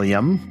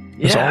 Billiam.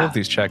 There's all of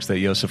these checks that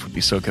Yosef would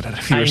be so good at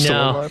if he I were still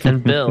know, alive.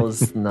 and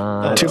Bill's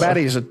not. Too bad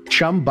he's a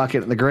chum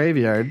bucket in the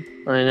graveyard.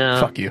 I know.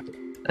 Fuck you.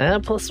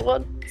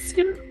 +1.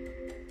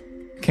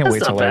 Can't That's wait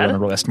not till I bad.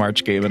 run a last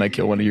March game and I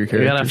kill one of your We got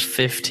a characters.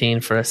 15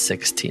 for a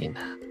 16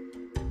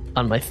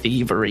 on my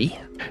thievery.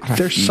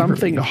 There's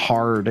something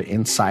hard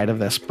inside of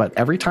this, but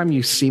every time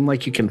you seem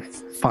like you can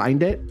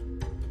find it,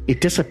 it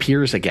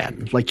disappears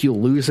again. Like you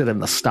lose it in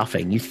the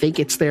stuffing. You think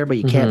it's there, but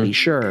you can't be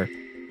sure.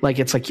 Like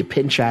it's like you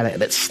pinch at it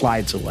and it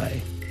slides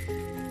away.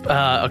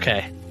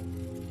 Okay.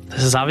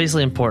 This is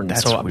obviously important.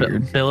 That's so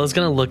weird. Bill is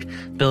gonna look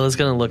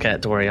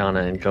at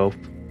Doriana and go.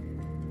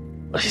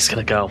 He's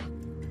gonna go.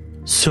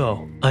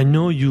 So I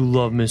know you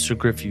love Mr.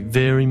 Griffey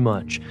very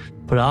much,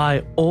 but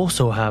I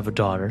also have a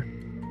daughter.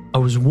 I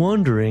was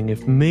wondering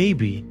if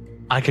maybe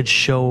I could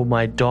show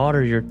my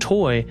daughter your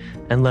toy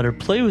and let her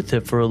play with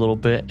it for a little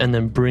bit and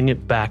then bring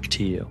it back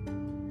to you.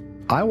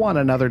 I want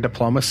another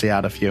diplomacy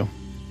out of you.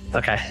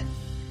 Okay.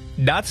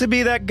 Not to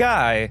be that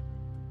guy,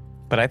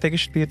 but I think it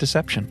should be a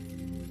deception.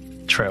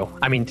 True.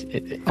 I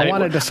mean, I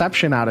want a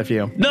deception out of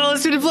you. No,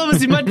 let's do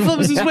diplomacy. My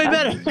diplomacy is way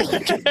better.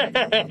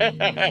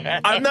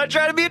 I'm not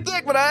trying to be a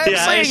dick, but I'm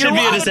Yeah, saying it should you're be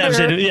a lying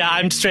deception. there. Yeah,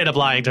 I'm straight up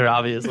lying to her,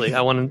 obviously.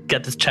 I want to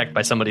get this checked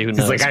by somebody who knows.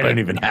 It's like, I but- don't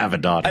even have a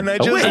daughter. And I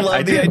just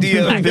love the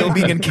idea of Bill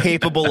being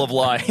incapable of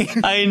lying.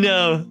 I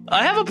know.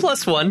 I have a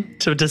 +1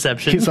 to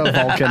deception. He's a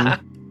Vulcan.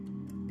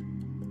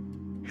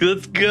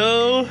 Let's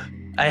go.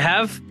 I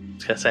have. I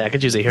was gonna say I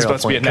could use a It's hero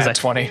supposed to be a point. 'cause nat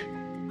 20.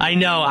 I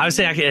know. I was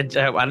saying I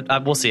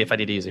could. We'll see if I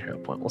need to use a hero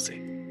point. We'll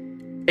see.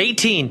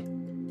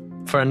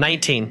 18 for a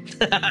 19.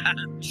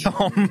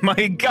 Oh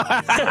my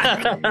God.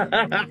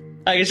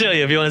 I can show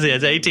you if you want to see it.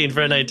 It's 18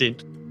 for a 19.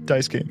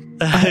 Dice game.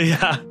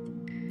 Yeah.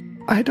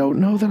 I don't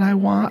know that I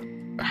want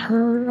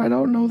her. I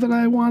don't know that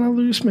I want to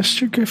lose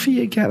Mr.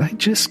 Griffey again. I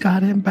just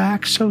got him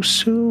back so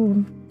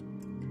soon.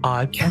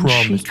 I Can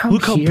she promise. come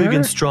Look how big here?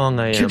 and strong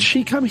I am. Can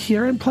she come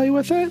here and play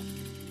with it?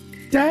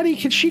 Daddy,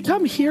 can she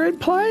come here and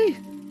play?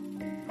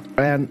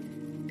 And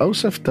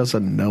Osif does a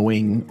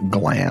knowing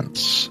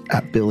glance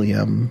at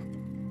Billiam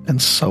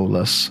and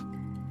Solus.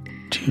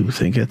 Do you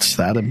think it's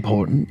that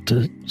important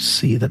to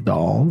see the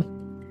doll?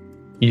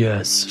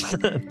 Yes.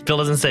 Bill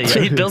doesn't say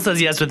yes. Bill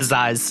says yes with his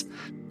eyes.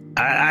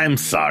 I'm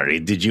sorry.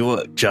 Did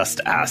you just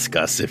ask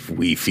us if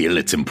we feel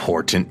it's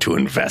important to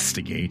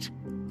investigate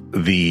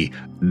the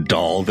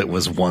doll that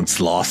was once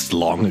lost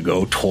long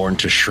ago, torn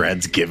to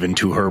shreds, given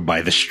to her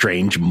by the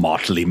strange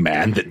motley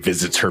man that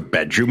visits her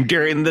bedroom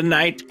during the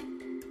night?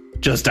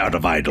 Just out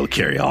of idle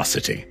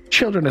curiosity.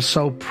 Children are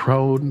so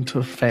prone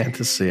to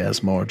fantasy,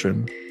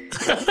 Asmordran.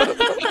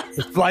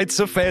 Flights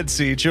of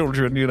fancy,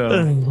 children, you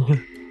know.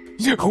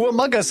 Who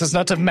among us has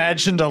not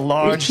imagined a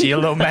large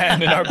yellow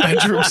man in our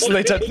bedrooms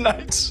late at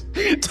night,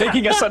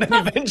 taking us on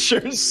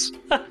adventures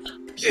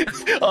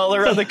all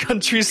around the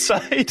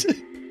countryside?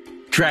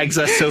 drags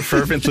us so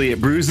fervently it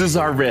bruises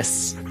our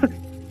wrists.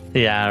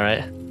 Yeah,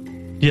 right.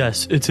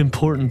 Yes, it's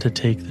important to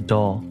take the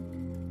doll.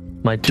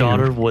 My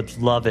daughter would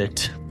love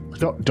it.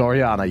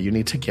 Doriana, you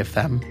need to give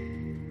them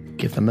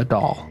the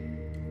doll.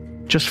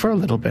 Just for a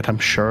little bit. I'm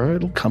sure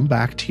it'll come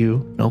back to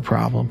you. No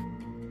problem.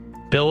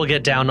 Bill will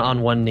get down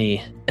on one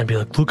knee and be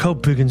like, look how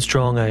big and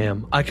strong I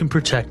am. I can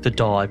protect the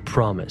doll, I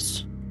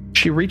promise.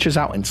 She reaches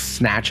out and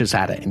snatches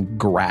at it and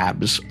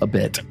grabs a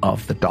bit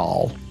of the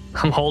doll.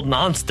 I'm holding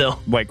on still.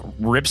 Like,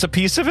 rips a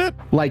piece of it?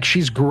 Like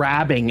she's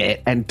grabbing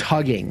it and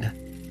tugging.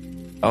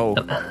 Oh.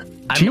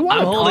 I'm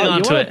holding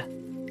on to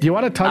it. Do you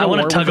want to tug I a war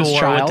want to tug a with this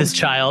war child? with this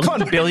child.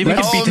 Come on, Billy. We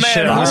can beat the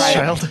shit out of this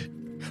child.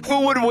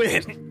 Who would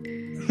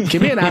win?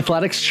 Give me an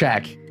athletics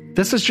check.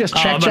 This is just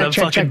check, guys.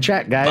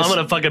 I'm going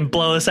to fucking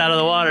blow this out of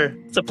the water.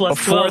 It's a plus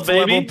A 12, fourth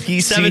level baby.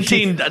 PC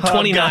 17,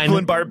 29.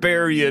 Goblin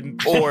barbarian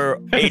or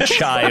a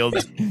child.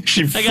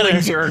 She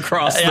flings her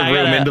across the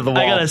room into the wall.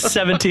 I got a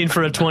 17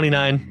 for a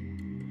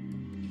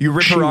 29. You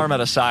rip her arm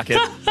out of socket.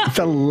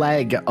 The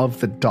leg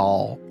of the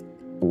doll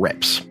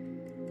rips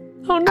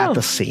Oh, no. at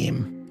the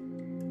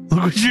seam.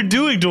 Look what you're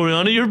doing,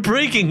 Doriana. You're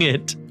breaking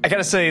it. I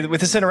gotta say,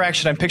 with this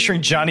interaction, I'm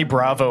picturing Johnny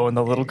Bravo and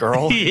the little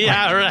girl.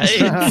 Yeah, right.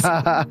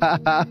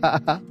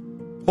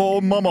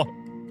 Oh, mama.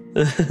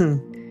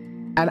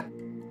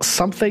 And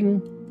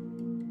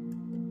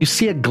something, you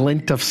see a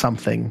glint of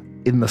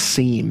something in the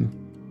seam,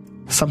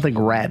 something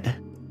red.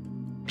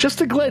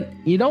 Just a glint.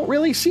 You don't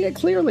really see it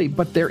clearly,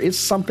 but there is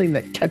something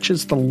that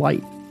catches the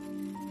light.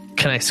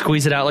 Can I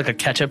squeeze it out like a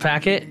ketchup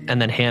packet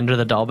and then hand her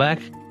the doll back?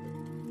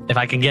 If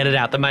I can get it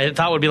out. Then my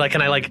thought would be like,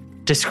 can I like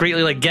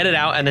discreetly like get it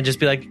out and then just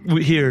be like,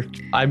 here,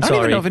 I'm I sorry. don't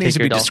even know if it needs to take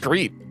be your doll.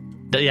 discreet.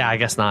 Yeah, I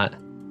guess not.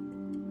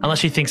 Unless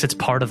she thinks it's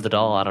part of the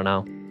doll. I don't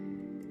know.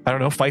 I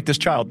don't know. Fight this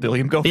child,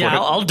 Billiam. Go for Yeah, it.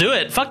 I'll do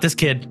it. Fuck this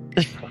kid.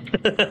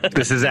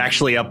 This is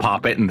actually a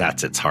poppet, and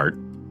that's its heart.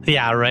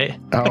 Yeah, right.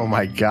 Oh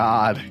my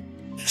god.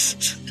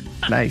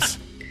 Nice.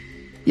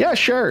 Yeah,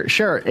 sure.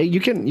 You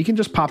can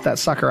just pop that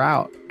sucker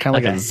out. Kind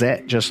of like Okay. a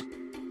zit. Just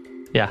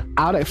Yeah.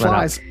 out it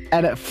flies.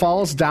 And it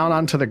falls down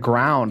onto the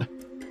ground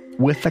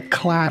with a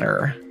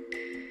clatter.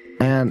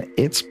 And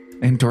it's,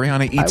 And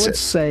Doriana I eats would it.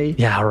 say,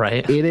 Yeah,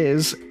 right. it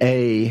is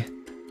a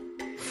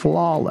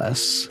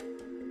flawless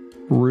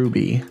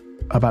ruby,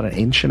 about 1.5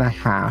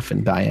 inches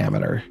in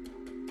diameter,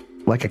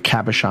 like a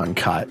cabochon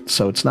cut.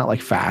 So it's not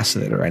like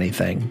faceted or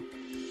anything,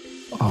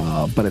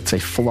 but it's a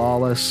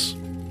flawless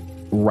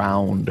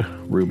round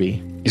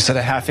ruby, You said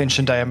a 1/2 inch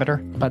in diameter?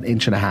 about 1.5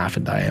 inches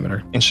in diameter.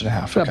 1.5 inches.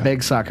 It's a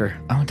big sucker.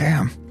 Oh,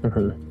 damn.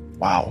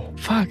 Wow.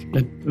 Fuck.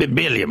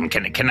 Billiam,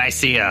 can I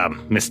see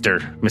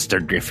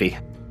Mr. Griffey?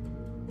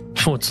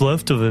 What's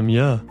left of him?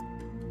 Yeah.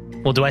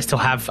 Well, do I still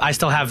have? I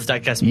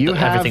guess You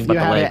have everything but the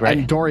leg, it, right?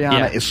 and Doriana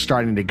Yeah. is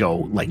starting to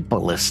go like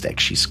ballistic.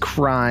 She's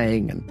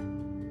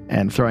crying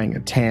and throwing a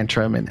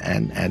tantrum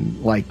and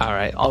like All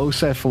right.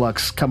 Osif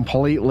looks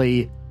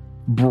completely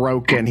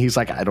broken. He's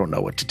like, I don't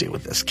know what to do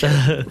with this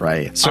kid.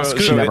 Right?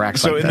 She never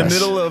acts like in this. the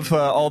middle of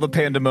all the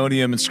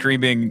pandemonium and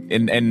screaming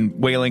and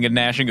wailing and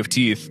gnashing of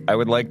teeth, I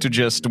would like to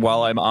just,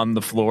 while I'm on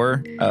the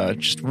floor,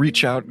 just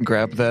reach out and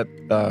grab that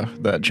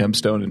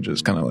gemstone and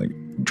just kind of like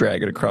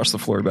drag it across the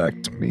floor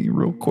back to me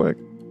real quick.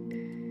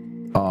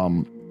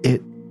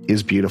 It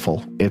is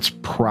beautiful. It's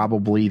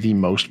probably the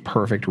most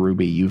perfect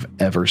ruby you've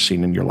ever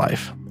seen in your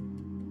life.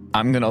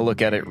 I'm gonna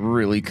look at it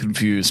really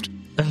confused.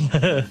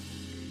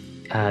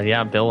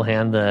 Yeah, Bill will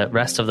hand the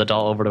rest of the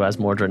doll over to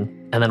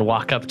Asmordran and then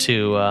walk up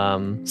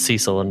to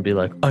Cecil and be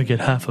like, I get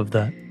half of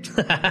that.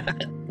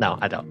 No,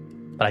 I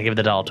don't. But I give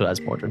the doll to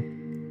Asmordran.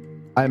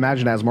 I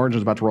imagine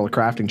Asmordran's about to roll a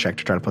crafting check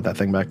to try to put that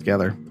thing back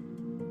together.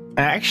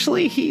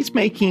 Actually, he's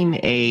making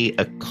a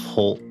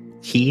occult.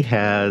 We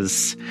have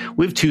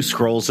 2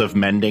 scrolls of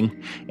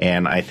mending,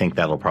 and I think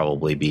that'll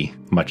probably be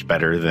much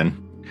better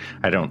than.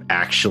 I don't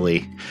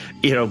actually,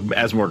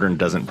 Asmordran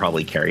doesn't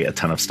probably carry a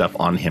ton of stuff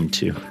on him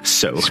too.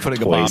 So Just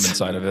putting a bomb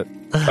inside of it.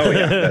 Oh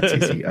yeah, that's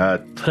easy.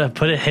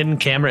 Put a hidden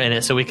camera in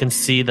it so we can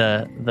see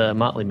the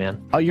Motley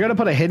Man. Oh, you're going to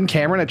put a hidden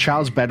camera in a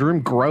child's bedroom?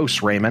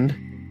 Gross, Raymond.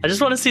 I just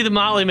want to see the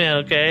Motley Man,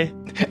 okay?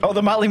 Oh,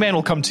 the Motley Man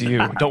will come to you.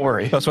 Don't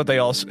worry. That's what they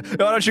all. Why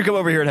don't you come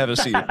over here and have a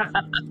seat?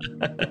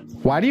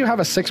 Why do you have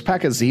a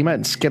 6-pack of Zima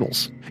and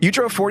Skittles? You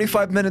drove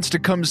 45 minutes to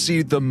come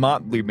see the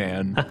Motley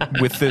Man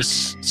with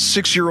this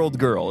 6-year-old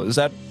girl. Is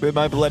that? Am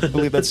I led to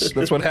believe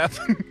that's what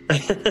happened?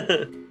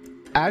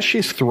 As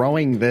she's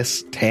throwing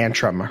this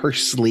tantrum, her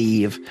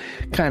sleeve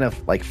kind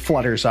of like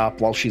flutters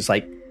up while she's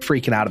like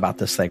freaking out about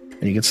this thing.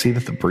 And you can see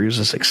that the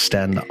bruises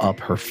extend up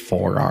her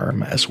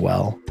forearm as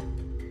well.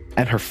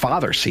 And her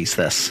father sees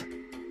this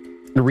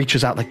and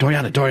reaches out like,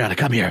 Doriana,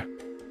 come here.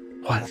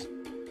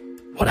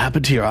 What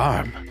happened to your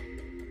arm?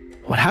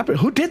 What happened?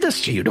 Who did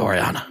this to you,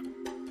 Doriana?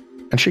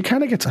 And she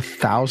kind of gets a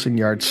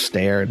 1,000-yard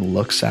stare and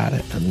looks at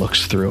it and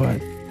looks through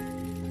it.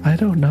 I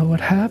don't know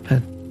what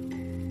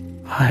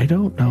happened. I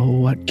don't know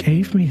what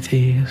gave me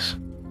these.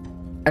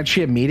 And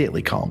she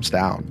immediately calms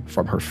down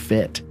from her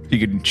fit.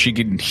 She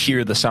can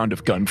hear the sound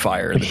of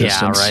gunfire in the Yeah,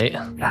 distance. right.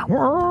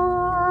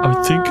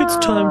 I think it's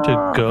time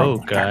to go,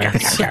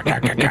 guys.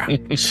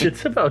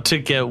 Shit's about to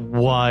get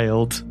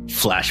wild.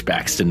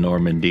 Flashbacks to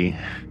Normandy.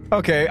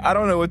 Okay, I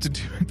don't know what to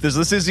do.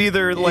 This is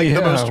either like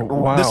the most.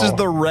 Wow. This is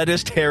the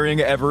reddest herring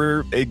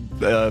ever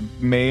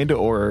made,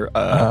 or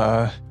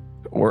I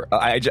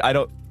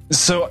don't.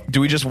 So do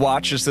we just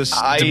watch as this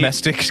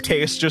domestic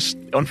case just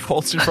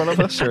unfolds in front of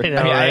us? Or?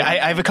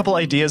 I have a couple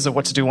ideas of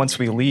what to do once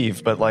we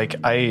leave, but like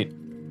I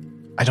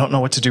don't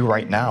know what to do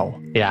right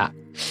now. Yeah.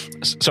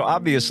 So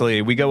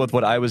obviously, we go with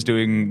what I was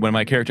doing when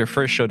my character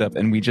first showed up,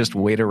 and we just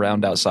wait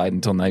around outside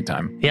until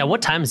nighttime. Yeah,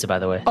 what time is it, by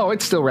the way? Oh,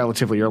 it's still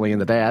relatively early in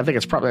the day. I think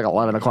it's probably like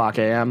 11 o'clock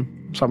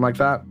a.m., something like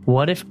that.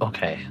 What if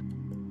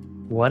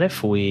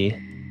we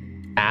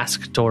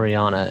ask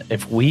Doriana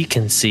if we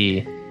can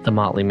see the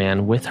Motley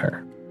Man with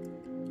her?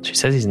 She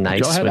says he's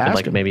nice. Go ahead, We could, ask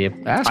like him. Maybe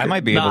Ask her. I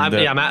might be able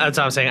to. Yeah, that's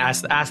what I'm saying.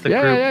 Ask the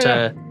group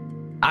to.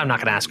 I'm not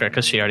going to ask her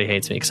because she already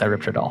hates me because I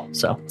ripped her doll.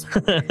 So.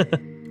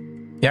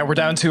 Yeah, we're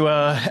down to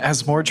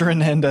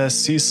Asmordran and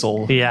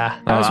Cecil. Yeah.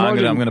 I'm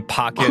gonna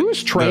pocket.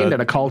 Who's trained in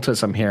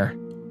occultism here?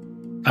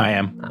 I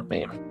am. Not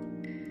me.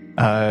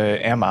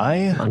 Am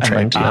I? I'm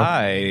trained.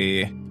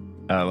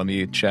 Let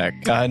me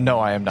check. No,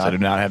 I am I not. do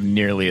not have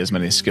nearly as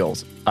many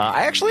skills.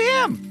 I actually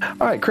am.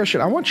 All right, Christian,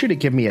 I want you to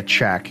give me a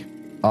check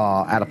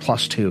at a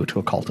 +2 to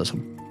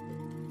occultism.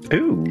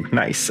 Ooh,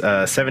 nice.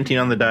 17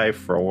 on the die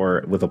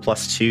with a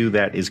 +2.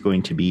 That is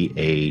going to be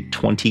a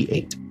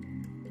 28.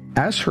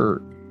 As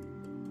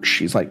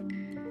she's like,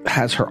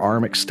 has her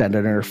arm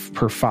extended and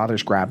her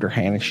father's grabbed her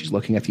hand and she's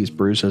looking at these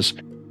bruises.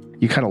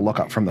 You kind of look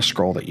up from the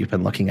scroll that you've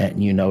been looking at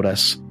and you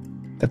notice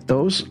that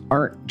those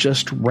aren't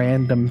just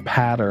random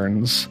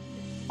patterns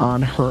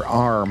on her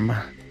arm.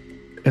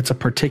 It's a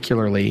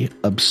particularly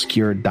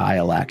obscure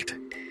dialect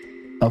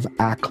of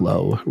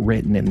Aklo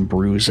written in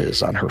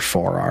bruises on her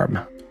forearm.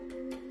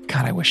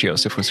 God, I wish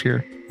Yosef was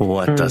here.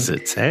 What does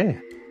it say?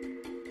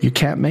 You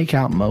can't make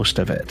out most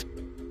of it,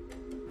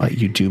 but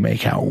you do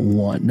make out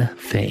one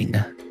thing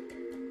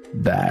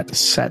that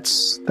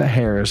sets the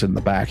hairs in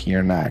the back of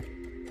your neck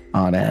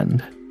on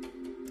end.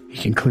 You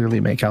can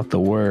clearly make out the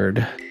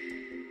word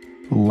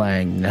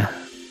Lang.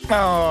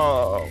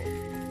 Oh,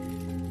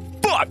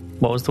 fuck!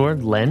 What was the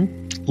word?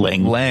 Len?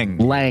 Lang. Lang.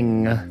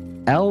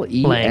 Lang.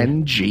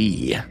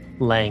 L-E-N-G.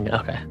 Lang.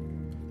 Okay.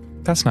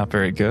 That's not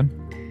very good.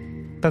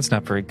 That's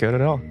not very good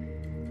at all.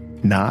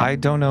 Not I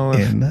don't know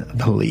if in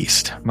the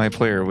least. my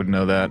player would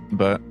know that,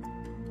 but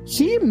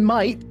He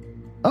might.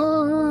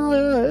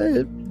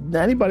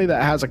 Anybody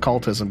that has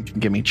occultism can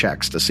give me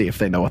checks to see if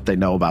they know what they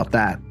know about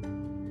that.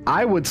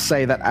 I would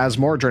say that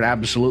Asmordran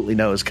absolutely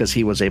knows because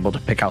he was able to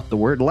pick out the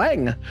word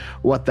Lang,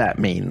 what that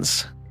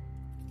means.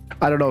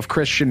 I don't know if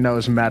Christian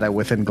knows meta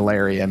within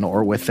Galarian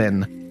or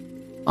within...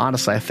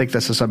 Honestly, I think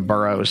this is a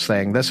Burroughs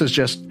thing. This is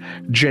just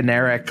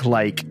generic,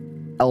 like,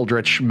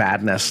 eldritch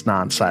madness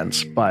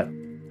nonsense. But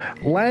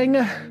Lang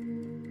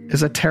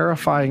is a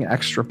terrifying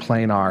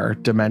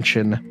extraplanar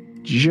dimension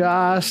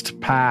just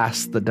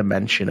past the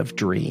dimension of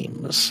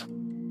dreams,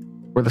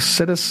 where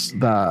there's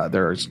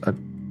a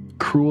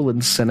cruel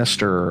and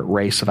sinister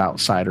race of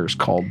outsiders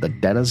called the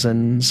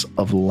denizens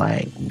of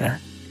Lang.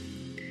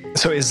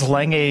 So is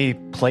Lang a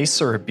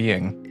place or a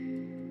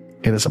being?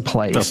 It is a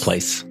place. A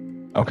place.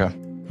 Okay.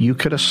 You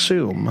could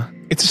assume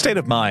it's a state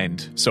of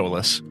mind,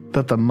 Solus.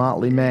 that the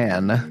Motley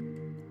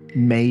Man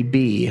may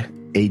be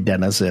a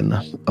denizen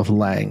of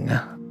Lang.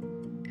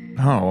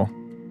 Oh.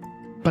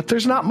 But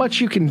there's not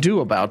much you can do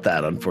about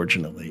that,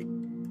 unfortunately.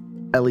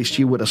 At least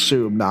you would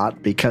assume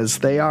not, because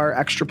they are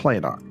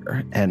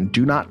extraplanar and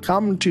do not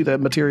come to the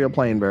material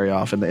plane very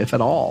often, if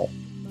at all.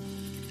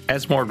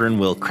 Asmordran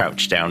will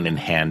crouch down and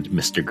hand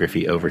Mr.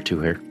 Griffey over to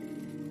her.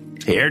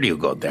 Here you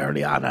go,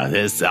 Doriana.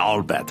 It's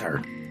all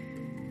better.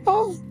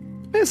 Oh,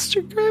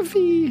 Mr.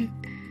 Griffey.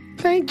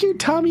 Thank you,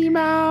 tummy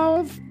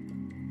mouth.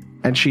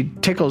 And she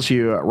tickles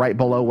you right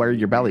below where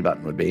your belly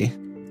button would be.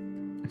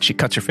 She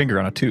cuts her finger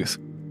on a tooth.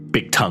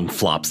 Big tongue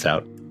flops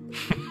out.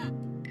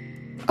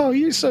 Oh,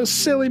 you're so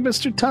silly,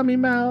 Mr. Tummy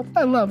Mouth.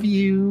 I love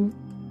you.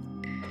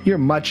 You're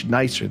much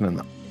nicer than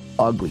the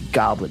ugly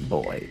goblin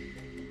boy.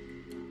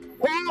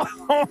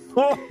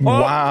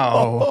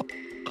 Wow.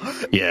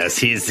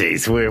 Yes,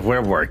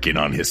 we're working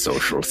on his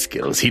social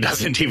skills. He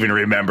doesn't even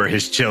remember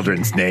his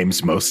children's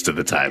names most of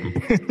the time.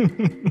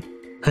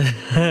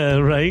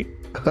 Right?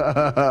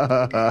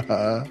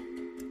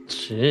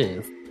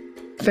 Jeez.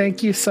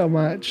 Thank you so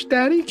much.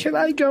 Daddy, can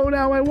I go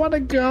now? I want to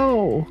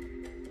go.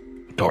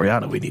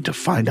 Doriana, we need to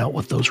find out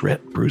what those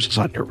red bruises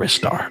on your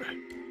wrist are.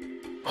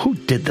 Who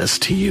did this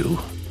to you?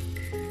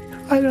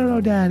 I don't know,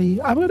 Daddy.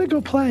 I'm going to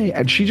go play.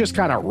 And she just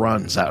kind of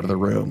runs out of the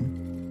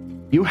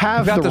room. You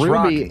have the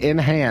ruby in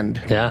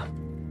hand. Yeah.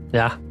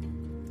 Yeah.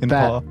 In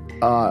paw.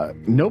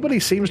 Nobody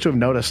seems to have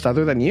noticed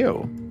other than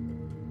you.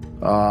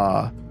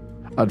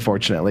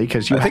 Unfortunately,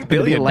 because you think happen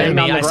to be Billion laying did.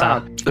 on the I saw.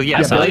 ground. Oh, yeah,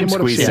 Yeah, so Billion I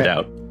would've squeezed seen it it.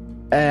 out.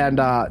 And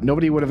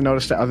nobody would have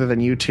noticed it other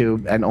than you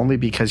two, and only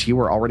because you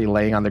were already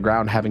laying on the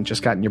ground having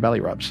just gotten your belly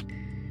rubs.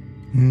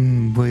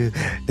 Well,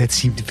 that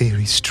seemed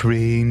very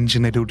strange,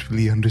 and I don't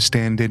really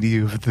understand any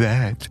of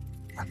that.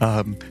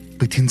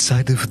 but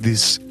inside of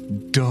this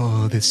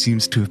doll that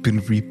seems to have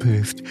been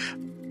rebirthed,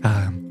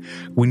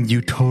 when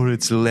you tore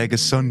its leg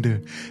asunder,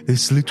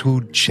 this little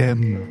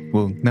gem,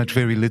 well, not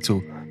very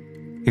little,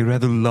 a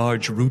rather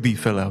large ruby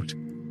fell out.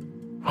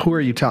 Who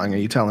are you telling? Are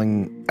you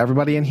telling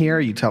everybody in here?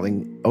 Are you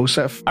telling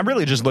Osif? I'm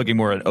really just looking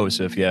more at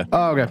Osif, yeah.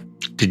 Oh, okay.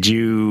 Do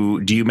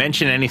you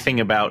mention anything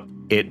about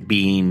it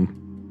being...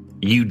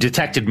 You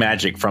detected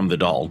magic from the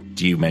doll.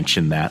 Do you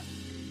mention that?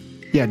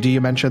 Yeah, do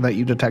you mention that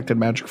you detected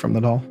magic from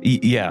the doll?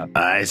 Yeah.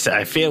 I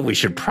feel we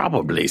should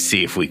probably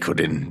see if we could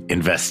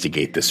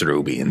investigate this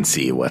ruby and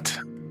see what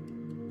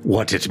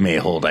it may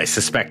hold. I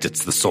suspect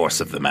it's the source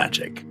of the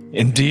magic.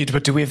 Indeed,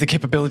 but do we have the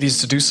capabilities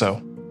to do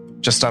so?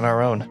 Just on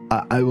our own?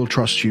 I will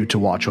trust you to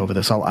watch over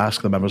this. I'll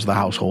ask the members of the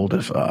household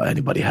if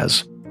anybody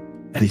has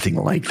anything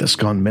like this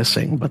gone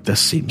missing, but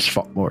this seems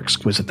far more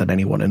exquisite than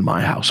anyone in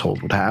my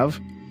household would have.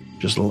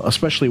 Just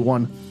especially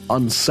one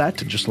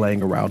unset and just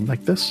laying around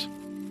like this.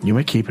 You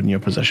may keep in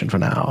your position for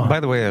now. By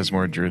the way,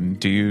 Asmordran,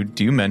 do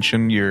you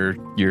mention your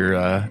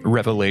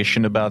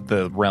revelation about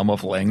the realm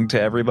of Leng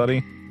to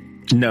everybody?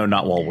 No,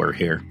 not while we're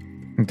here.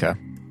 Okay.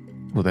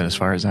 Well, then, as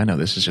far as I know,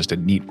 this is just a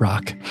neat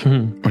rock.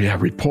 Oh, yeah,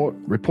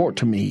 report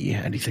to me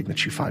anything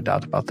that you find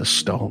out about this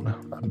stone.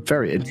 I'm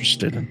very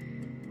interested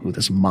in who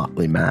this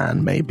motley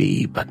man may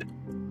be, but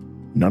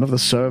none of the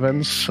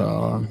servants,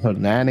 her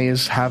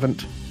nannies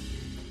haven't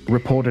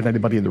reported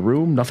anybody in the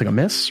room, nothing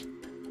amiss,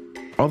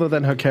 other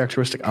than her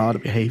characteristic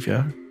odd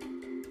behavior.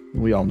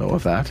 We all know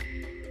of that.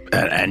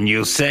 And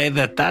you say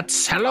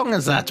that's... How long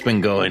has that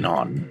been going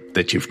on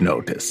that you've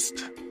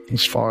noticed?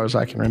 As far as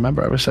I can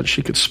remember, ever since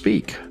she could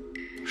speak.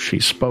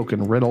 She's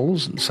spoken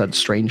riddles and said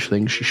strange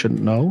things she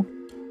shouldn't know.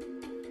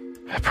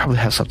 It probably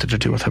has something to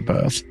do with her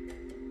birth.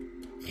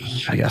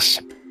 I guess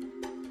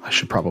I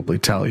should probably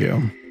tell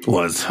you.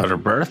 Was her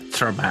birth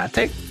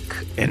traumatic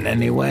in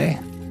any way?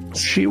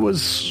 She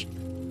was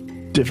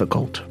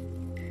difficult.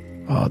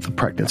 The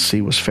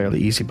pregnancy was fairly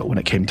easy, but when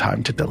it came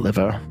time to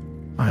deliver,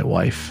 my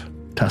wife,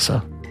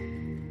 Tessa,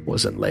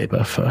 was in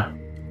labor for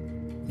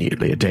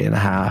nearly a day and a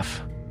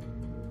half.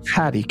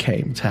 Hattie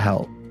came to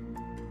help.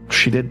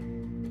 She did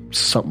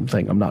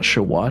something, I'm not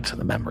sure what.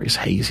 The memory's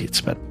hazy. It's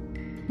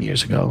been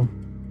years ago.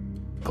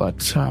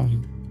 But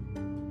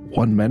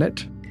 1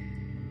 minute,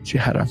 she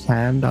had her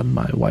hand on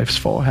my wife's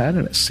forehead,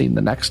 and it seemed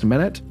the next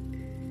minute,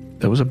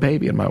 there was a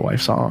baby in my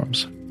wife's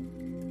arms.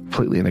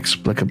 Completely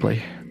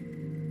inexplicably.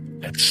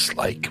 It's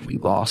like we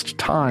lost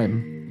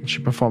time when she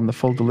performed the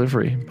full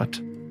delivery,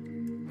 but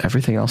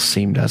everything else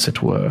seemed as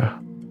it were.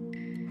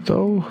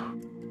 Though,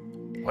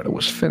 when it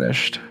was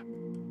finished,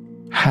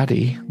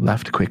 Hattie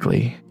left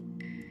quickly.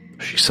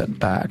 She sent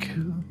back,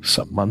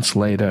 some months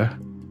later,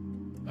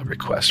 a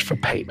request for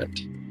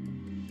payment.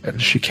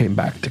 And she came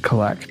back to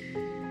collect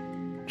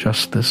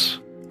just this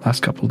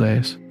last couple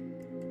days.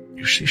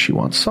 You see, she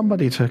wants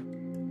somebody to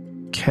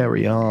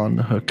carry on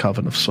her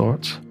coven of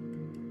sorts.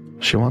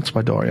 She wants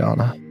my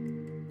Doriana.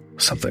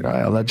 Something I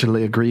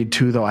allegedly agreed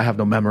to, though I have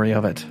no memory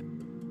of it.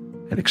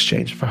 In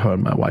exchange for her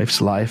and my wife's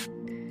life.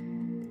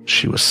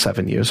 She was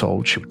 7 years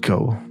old. She would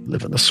go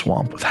live in the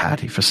swamp with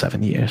Hattie for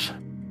 7 years.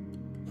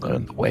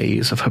 Learn the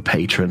ways of her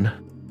patron.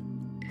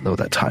 Though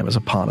that time is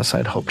upon us,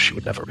 I'd hoped she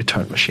would never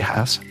return where she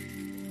has.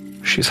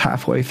 She's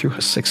halfway through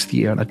her 6th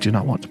year, and I do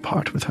not want to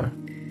part with her.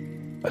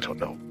 I don't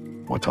know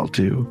what I'll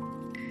do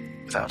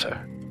without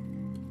her.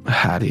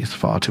 Hattie is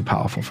far too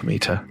powerful for me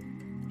to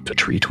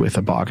treat with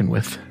or bargain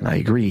with, and I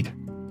agreed.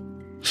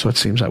 So it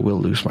seems I will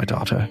lose my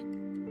daughter.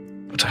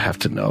 But I have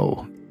to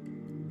know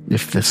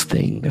if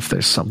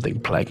there's something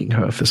plaguing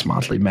her, if this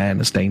motley man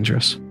is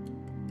dangerous.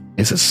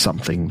 Is it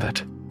something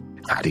that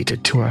Hattie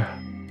did to her?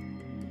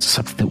 Is it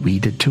something that we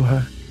did to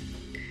her?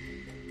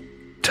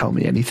 Tell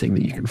me anything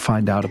that you can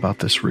find out about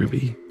this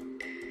ruby.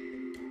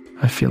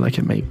 I feel like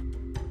it may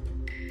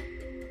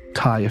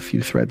tie a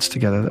few threads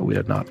together that we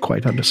are not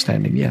quite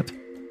understanding yet.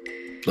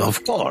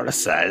 Of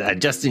course, I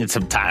just need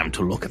some time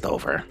to look it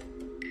over.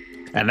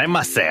 And I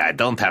must say, I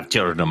don't have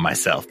children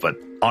myself, but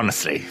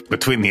honestly,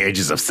 between the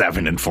ages of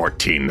 7 and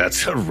 14,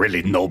 that's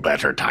really no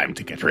better time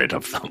to get rid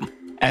of them.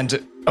 And,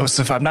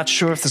 Osif, I'm not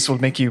sure if this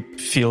will make you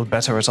feel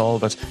better at all,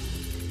 but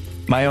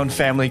my own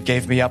family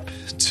gave me up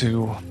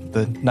to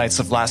the Knights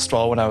of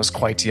Lastwall when I was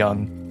quite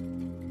young.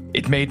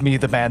 It made me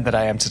the man that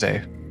I am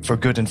today, for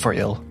good and for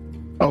ill.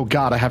 Oh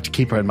God, I have to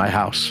keep her in my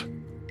house.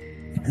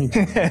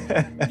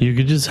 You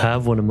could just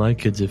have one of my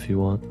kids if you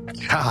want.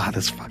 God,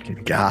 this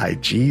fucking guy,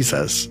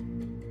 Jesus.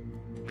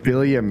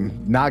 William,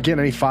 not getting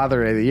any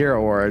Father of the Year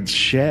awards.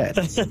 Shit.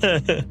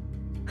 I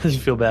just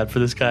feel bad for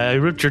this guy. I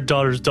ripped your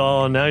daughter's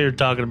doll, and now you're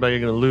talking about you're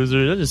going to lose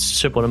her. I'll just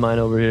ship one of mine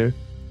over here.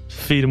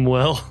 Feed him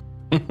well.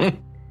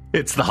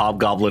 It's the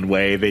Hobgoblin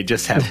way. They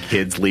just have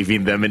kids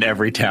leaving them in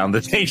every town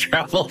that they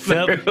travel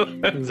through.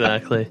 Yep,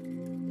 exactly.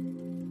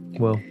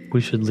 Well, we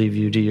should leave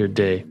you to your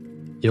day.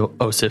 Yo,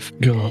 Osif.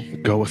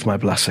 Go with my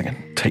blessing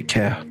and take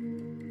care.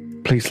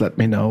 Please let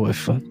me know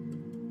if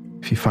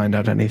you find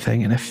out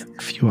anything, and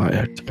if you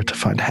are to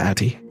find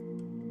Hattie,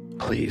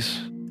 please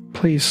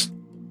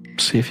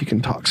see if you can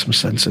talk some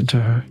sense into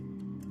her.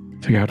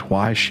 Figure out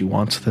why she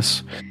wants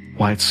this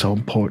why it's so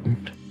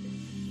important.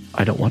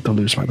 I don't want to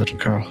lose my little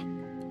girl.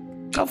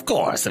 Of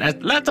course.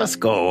 Let us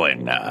go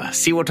and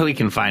see what we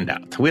can find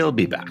out. We'll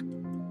be back.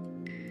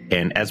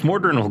 And as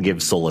Mordrin will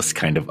give Solus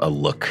kind of a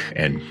look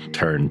and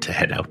turn to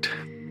head out.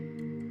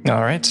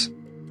 All right.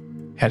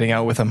 Heading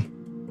out with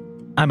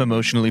him. I'm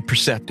emotionally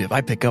perceptive. I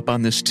pick up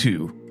on this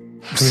too.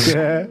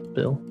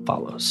 Bill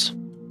follows.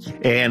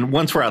 And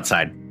once we're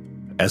outside,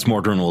 as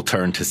Mordrin will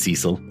turn to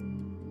Cecil.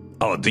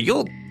 Oh, do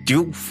you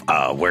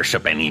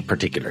worship any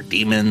particular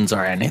demons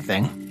or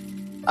anything?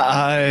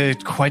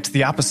 Quite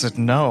the opposite.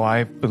 No,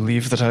 I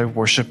believe that I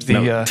worship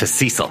the... to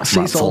Cecil,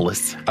 not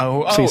Solus.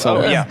 Oh,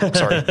 yeah.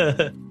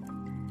 Sorry.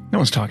 No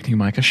one's talking to you,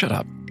 Micah. Shut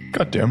up.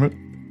 God damn it.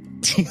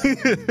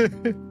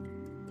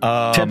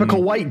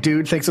 Typical white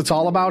dude thinks it's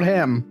all about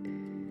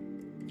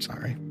him.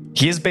 Sorry.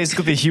 He is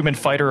basically the human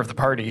fighter of the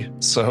party,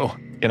 so,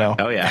 you know.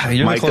 Oh, yeah.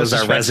 You're Micah's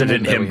our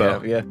resident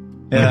himbo.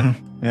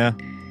 Yeah.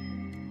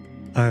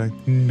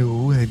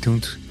 No, I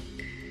don't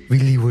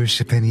really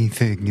worship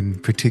anything in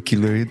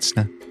particular. It's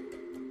not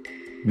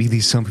really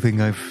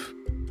something I've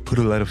put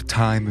a lot of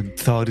time and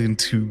thought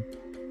into.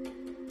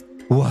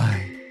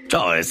 Why?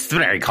 Oh, it's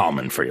very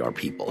common for your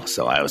people,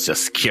 so I was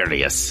just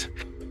curious.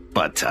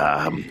 But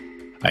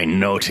I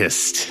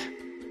noticed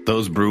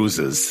those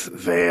bruises,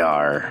 they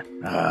are...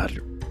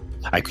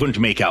 I couldn't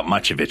make out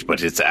much of it,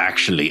 but it's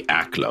actually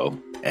Aklo.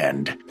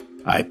 And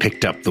I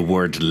picked up the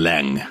word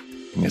Leng.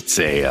 It's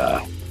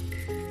a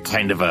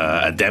kind of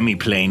a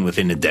demiplane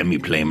within a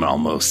demiplane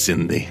almost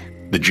in the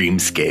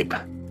dreamscape.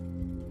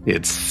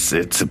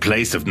 It's a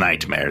place of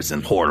nightmares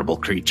and horrible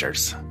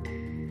creatures.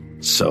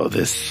 So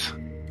this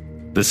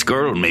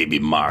girl may be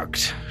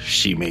marked.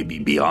 She may be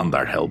beyond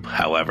our help.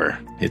 However,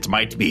 it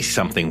might be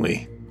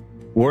something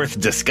worth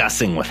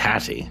discussing with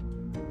Hattie.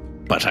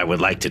 But I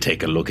would like to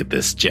take a look at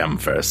this gem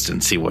first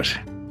and see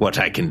what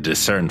I can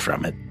discern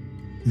from it.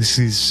 This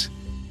is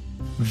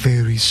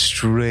very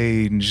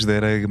strange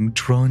that I am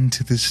drawn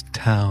to this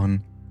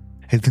town,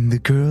 and then the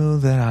girl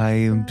that I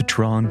am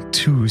drawn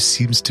to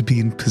seems to be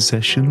in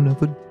possession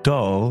of a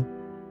doll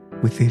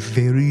with a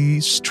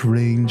very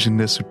strange and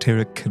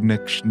esoteric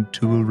connection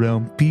to a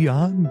realm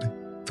beyond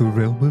the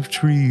realm of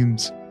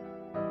dreams.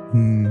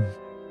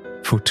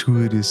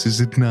 Fortuitous,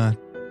 is it not?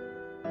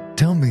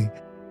 Tell me,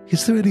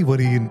 is there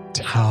anybody in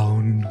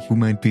town who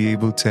might be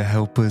able to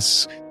help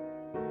us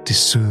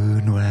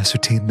discern or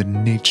ascertain the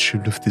nature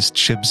of this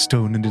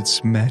gemstone and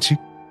its magic?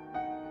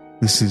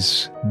 This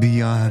is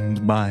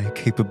beyond my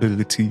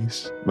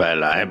capabilities.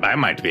 Well, I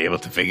might be able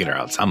to figure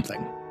out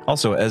something.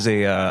 Also, as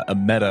a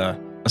meta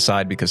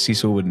aside, because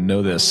Cecil wouldn't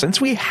know this,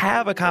 since we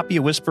have a copy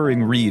of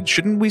Whispering Reed,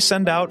 shouldn't we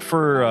send out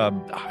for,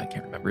 I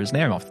can't remember his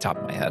name off the top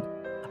of my head,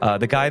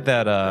 the guy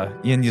that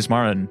Ian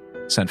Yasmaran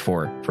sent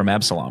from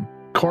Absalom?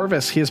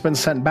 Corvus, he has been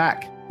sent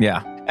back.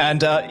 Yeah.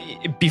 And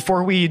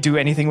before we do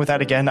anything with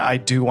that again, I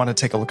do want to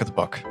take a look at the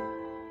book.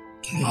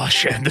 Oh,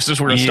 shit. This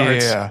is where it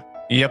starts. Yeah.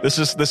 Yep. This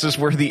is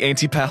where the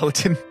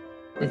anti-paladin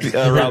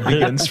route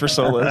begins for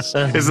Solus.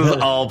 This is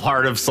all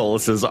part of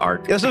Solus's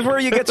arc. This is where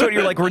you get to it.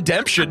 You're like,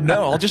 redemption?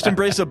 No, I'll just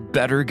embrace a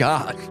better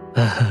god.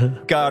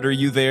 God, are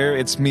you there?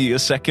 It's me, a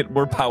second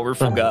more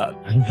powerful god.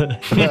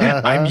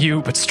 I'm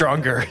you, but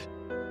stronger.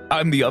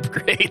 I'm the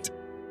upgrade.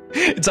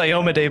 It's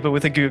Iomade, but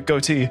with a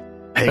goatee.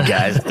 Hey,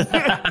 guys.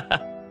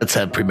 Let's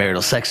have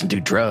premarital sex and do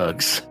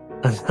drugs.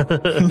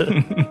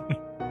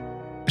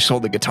 Just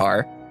hold the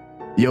guitar.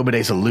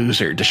 Yomade's a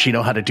loser. Does she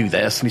know how to do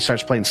this? And he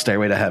starts playing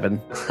Stairway to Heaven.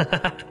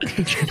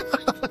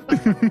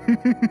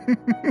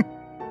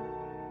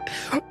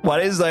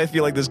 Why does I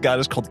feel like this god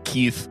is called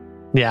Keith?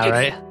 Yeah,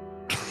 right?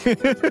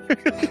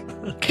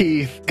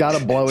 Keith, got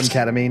a blow in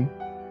ketamine.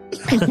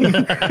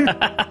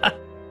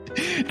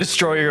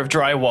 Destroyer of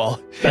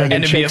drywall. Banging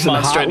Enemy of chicks and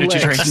monster hot energy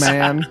licks, drinks.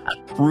 man.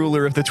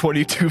 Ruler of the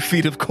 22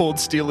 feet of cold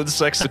steel and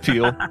sex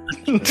appeal.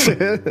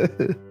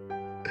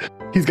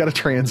 He's got a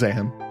Trans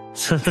Am.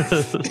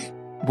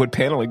 Wood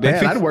paneling.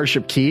 Man, I'd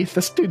worship Keith.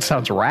 This dude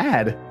sounds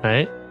rad.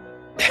 Right?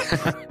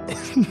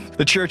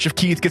 The Church of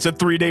Keith gets a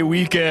 3-day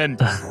weekend.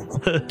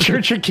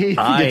 Church of Keith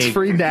gets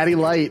free Natty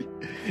Light.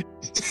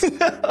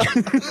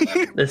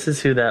 This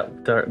is who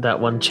that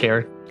one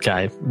chair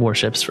guy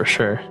worships for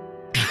sure.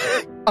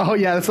 Oh,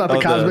 yeah, that's not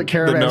the Cosmic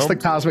Caravan. It's gnome? the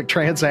Cosmic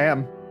Trans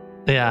Am.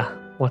 Yeah.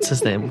 What's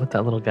his name? With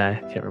that little guy? I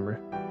can't remember.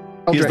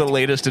 He's the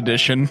latest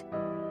addition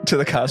to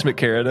the Cosmic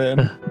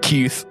Caravan.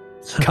 Keith.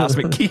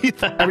 Cosmic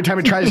Keith. Every time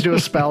he tries to do a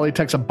spell, he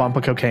takes a bump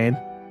of cocaine.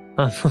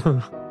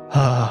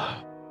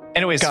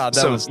 Anyways, God,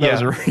 that was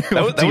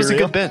a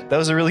good bit. That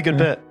was a really good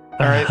bit.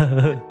 All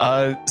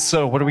right.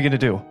 So what are we going to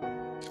do?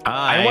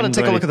 I want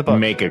to take a look at the book.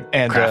 Make a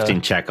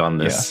crafting check on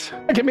this.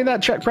 Yeah. Give me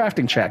that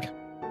crafting check.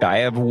 I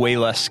have way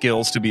less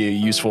skills to be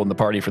useful in the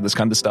party for this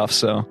kind of stuff,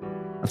 so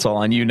that's all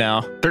on you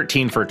now.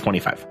 13 for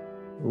 25.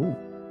 Ooh.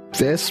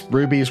 This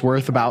ruby's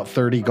worth about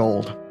 30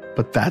 gold,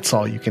 but that's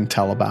all you can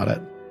tell about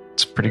it.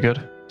 It's pretty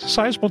good. It's a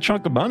sizable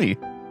chunk of money.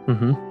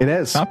 Mm-hmm. It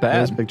is. Not bad.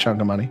 It is a big chunk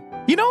of money.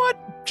 You know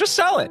what? Just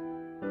sell it.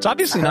 It's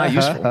obviously not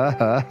useful.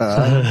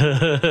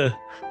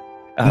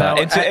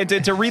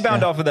 And to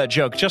rebound off of that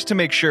joke, just to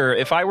make sure,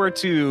 if I were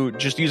to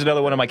just use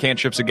another one of my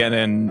cantrips again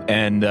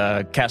and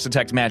cast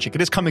Detect Magic,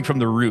 it is coming from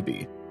the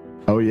ruby.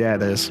 Oh, yeah,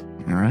 it is.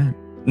 All right.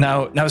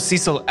 Now,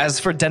 Cecil, as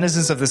for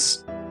denizens of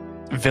this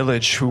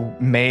village who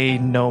may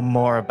know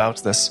more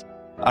about this,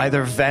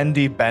 either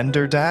Vandy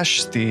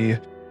Banderdash, the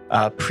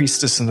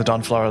priestess in the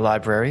Dawnflower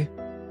Library,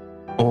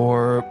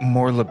 or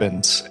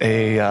Morlabend,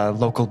 a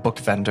local book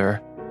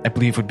vendor, I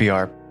believe would be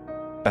our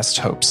best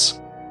hopes.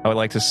 I would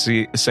like to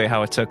say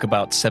how it took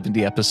about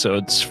 70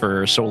 episodes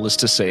for Solus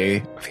to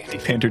say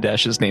Vandy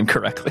Vanderdash's name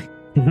correctly.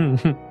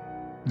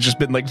 Just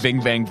been like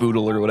Bing Bang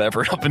Voodle or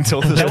whatever up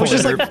until this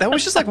point. That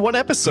was just like one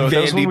episode.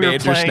 That was when we were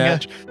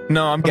playing.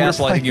 No, I'm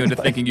gaslighting you into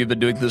thinking you've been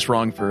doing this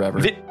wrong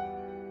forever.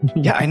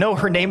 Yeah, I know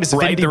her name is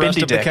Right, Vindy the rest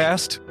Bindy of the Dick.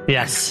 cast?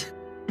 Yes.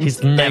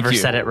 He's never you.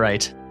 said it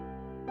right.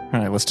 All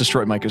right, let's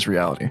destroy Micah's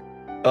reality.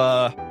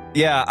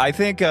 Yeah, I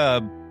think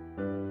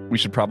we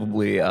should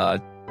probably...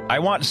 I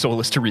want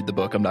Solus to read the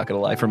book, I'm not going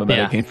to lie, from a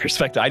metagame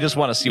perspective. I just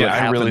want to see what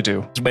happens. I really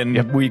do.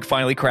 When we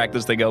finally crack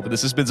this thing open.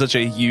 This has been such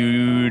a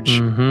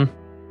huge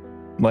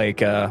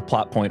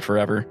plot point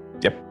forever.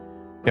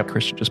 Yep.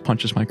 Christian just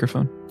punched his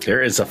microphone.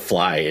 There is a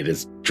fly. It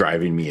is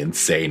driving me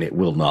insane. It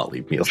will not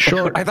leave me alone.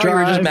 Short I thought you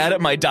were just mad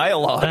at my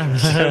dialogue.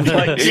 I'm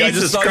like,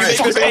 Jesus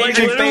Christ.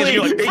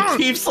 It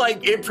keeps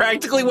like, it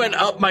practically went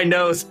up my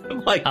nose.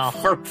 I'm like,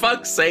 for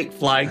fuck's sake,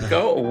 fly,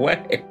 go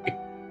away.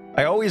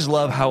 I always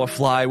love how a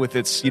fly with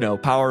its,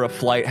 power of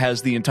flight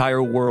has the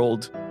entire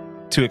world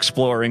to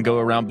explore and go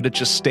around, but it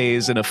just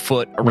stays in a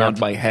foot around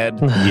my head.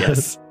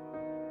 Yes.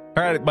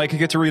 All right, Micah,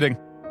 get to reading.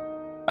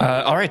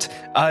 All right.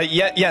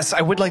 Yes,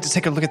 I would like to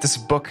take a look at this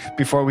book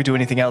before we do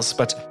anything else,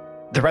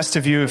 but the rest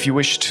of you, if you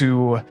wish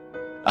to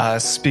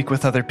speak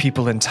with other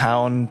people in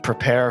town,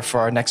 prepare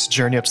for our next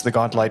journey up to the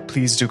Gauntlet,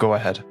 please do go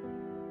ahead.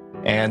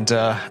 And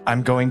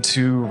I'm going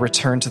to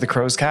return to the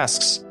Crow's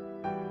Casks.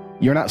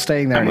 You're not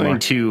staying there anymore. I'm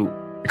going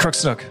to...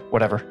 Crooksnook,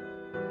 whatever.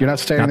 You're not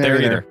staying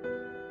there either.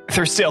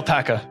 Thirsty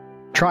Alpaca.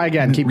 Try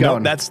again. Keep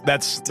going. That's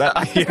That's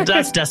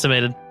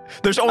decimated.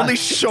 There's only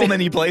so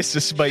many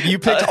places, but you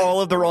picked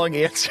all of the wrong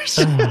answers.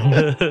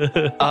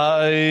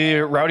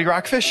 Rowdy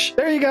Rockfish?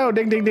 There you go.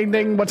 Ding, ding, ding,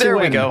 ding. What's There your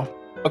we win? go.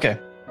 Okay.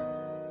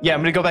 Yeah,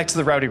 I'm going to go back to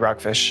the Rowdy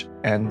Rockfish.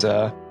 And,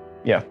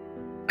 yeah.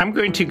 I'm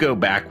going to go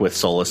back with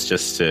Solus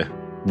just to...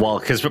 Well,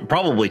 because we'll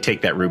probably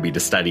take that ruby to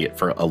study it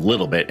for a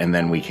little bit, and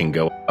then we can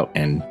go out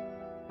and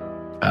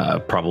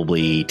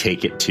probably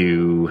take it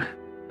to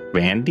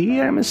Vandy,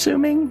 I'm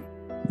assuming?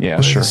 Yeah,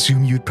 Well, sure. I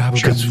assume you'd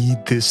probably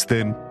need this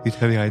then.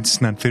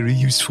 It's not very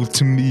useful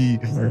to me.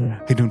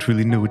 I don't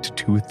really know what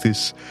to do with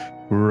this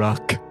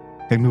rock.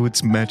 I know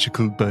it's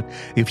magical, but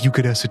if you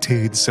could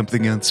ascertain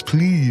something else,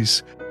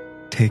 please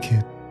take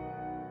it.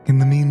 In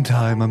the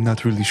meantime, I'm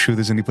not really sure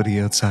there's anybody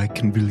else I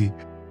can really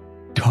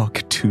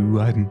talk to.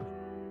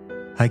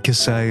 I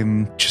guess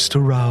I'm just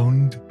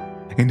around.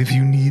 And if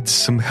you need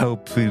some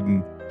help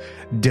in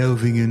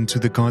delving into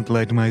the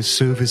Gauntlet, my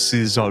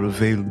services are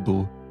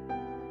available.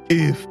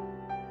 If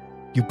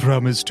you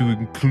promise to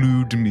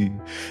include me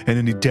in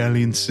any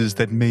dalliances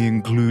that may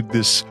include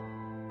this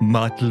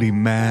motley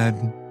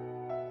man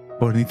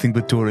or anything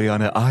but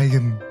Doriana, I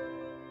am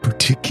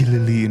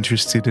particularly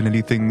interested in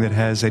anything that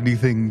has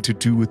anything to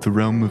do with the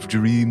realm of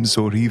dreams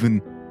or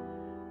even,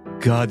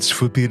 God's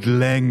forbid,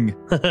 Leng.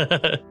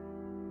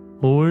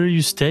 Well, where are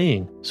you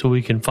staying so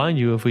we can find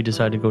you if we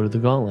decide to go to the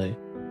Gauntlet?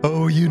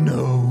 Oh,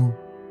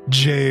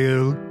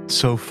 jail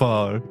so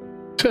far.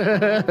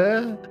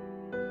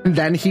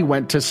 Then he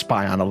went to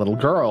spy on a little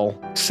girl.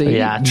 See?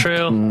 Yeah,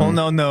 true. Well,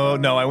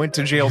 no. I went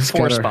to jail He's for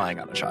got her. spying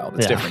on a child.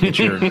 It's different. Get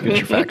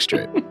your facts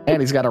straight. And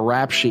he's got a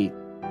rap sheet.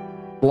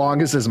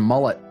 Long as his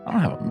mullet. I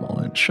don't have a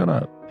mullet. Shut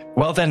up.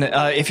 Well, then,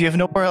 if you have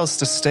nowhere else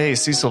to stay,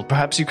 Cecil,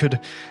 perhaps you could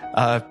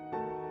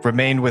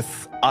remain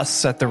with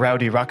us at the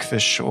Rowdy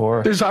Rockfish,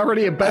 or... There's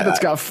already a bed that's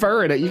got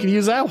fur in it. You can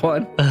use that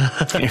one.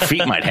 Your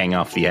feet might hang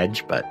off the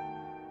edge, but...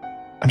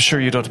 I'm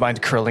sure you don't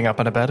mind curling up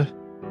on a bed.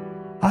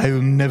 I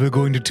am never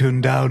going to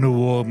turn down a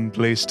warm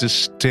place to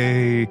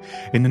stay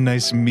and a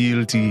nice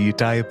meal to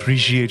eat. I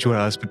appreciate your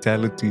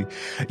hospitality.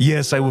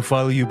 Yes, I will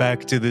follow you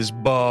back to this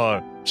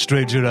bar,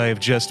 stranger I have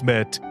just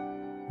met.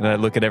 And I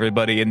look at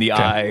everybody in the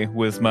eye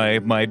with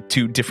my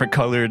two different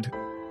colored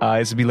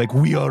eyes and be like,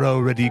 we are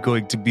already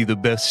going to be the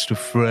best of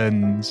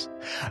friends.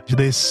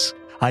 This,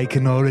 I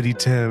can already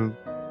tell.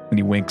 And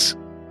he winks.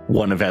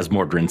 One of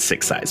Asmordran's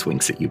 6 eyes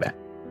winks at you back.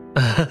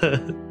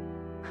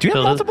 Do you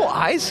have multiple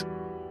eyes?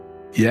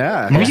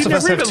 Yeah. Most of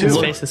us have His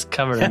two. face is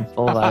covered in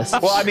full of ice.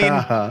 Well, I mean,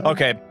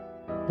 okay.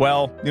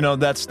 Well,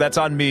 that's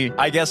on me.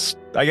 I guess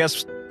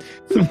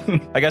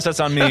that's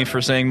on me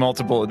for saying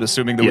multiple and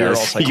assuming that we were all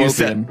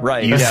Cyclopean.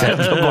 Right. You set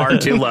the bar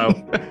too low.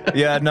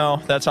 Yeah, no,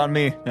 that's on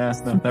me. Yeah,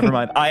 no, never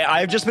mind.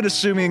 I've just been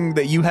assuming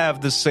that you have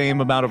the same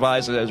amount of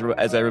eyes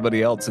as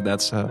everybody else, and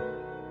that's I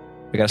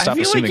gotta stop I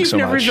feel assuming like you've so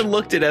never much. even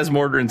looked at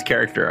Asmordran's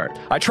character art.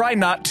 I try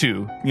not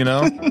to,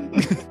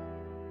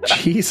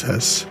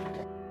 Jesus.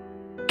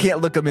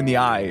 Can't look them in the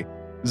eye.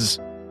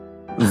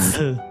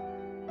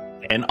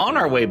 And on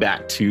our way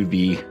back to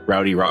the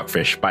Rowdy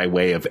Rockfish by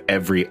way of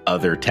every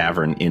other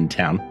tavern in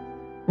town.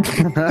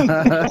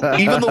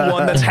 Even the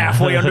one that's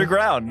halfway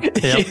underground.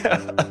 Yep.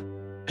 Yeah.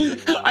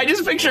 I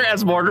just picture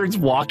as Mordred's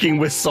walking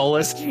with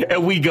Solus,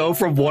 and we go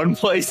from one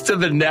place to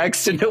the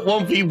next, and at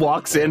one he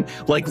walks in,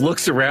 like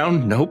looks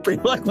around, nope,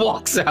 and like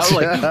walks out,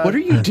 like, what are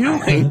you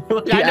doing?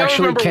 Like, He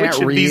actually can't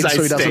read,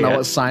 so he doesn't know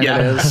what sign it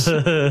is.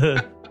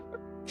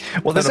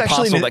 Well, this An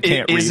actually apostle that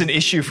can't is read. an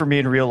issue for me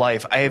in real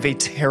life. I have a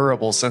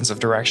terrible sense of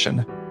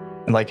direction,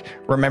 and like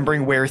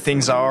remembering where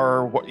things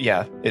are.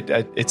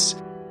 It's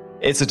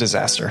a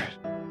disaster.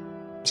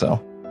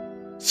 So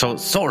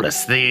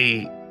Solus,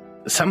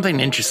 something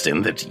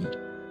interesting that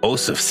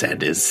Osif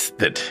said is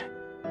that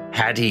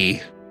had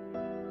he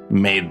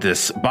made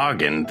this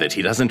bargain that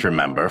he doesn't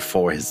remember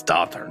for his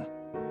daughter,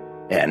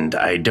 and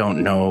I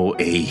don't know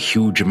a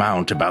huge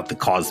amount about the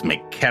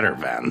cosmic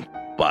caravan,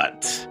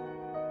 but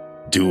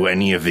do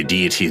any of the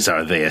deities,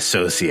 are they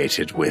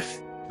associated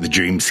with the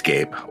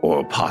dreamscape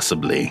or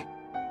possibly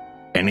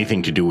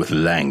anything to do with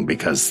Lang?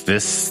 Because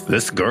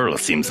this girl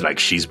seems like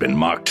she's been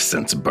marked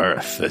since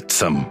birth, that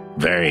some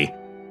very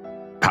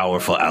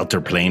powerful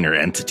outer planar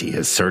entity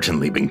has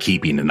certainly been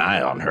keeping an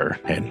eye on her,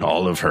 and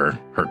all of her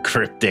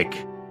cryptic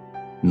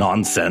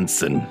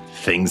nonsense and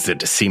things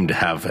that seem to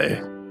have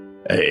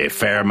a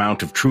fair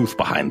amount of truth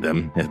behind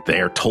them,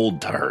 they are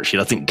told to her. She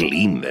doesn't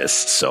glean this,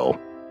 so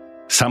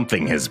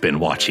something has been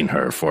watching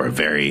her for a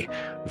very,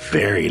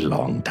 very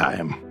long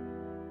time.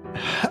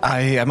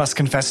 I must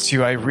confess to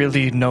you, I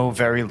really know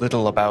very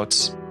little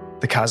about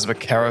the cosmic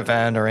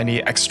caravan or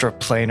any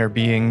extraplanar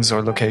beings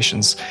or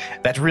locations.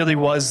 That really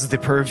was the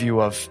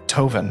purview of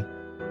Tovin.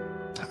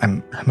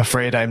 I'm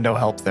afraid I'm no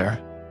help there.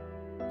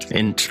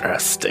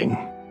 Interesting.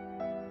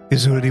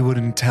 Is there anyone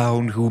in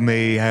town who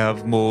may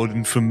have more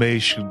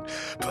information?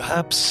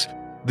 Perhaps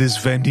this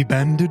Vandy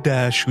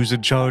Banderdash, who's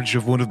in charge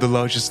of one of the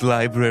largest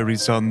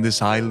libraries on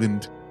this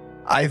island.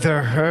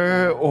 Either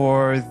her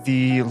or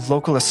the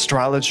local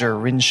astrologer,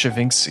 Rin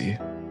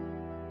Shavinksi.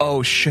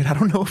 Oh, shit. I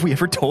don't know if we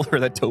ever told her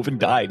that Tovin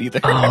died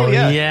either. Oh,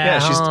 yeah. Yeah,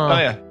 she's... huh. Oh,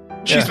 yeah.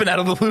 She's been out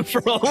of the loop for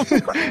a long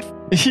time.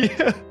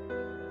 Yeah.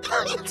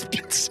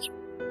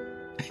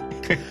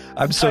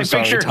 I'm so I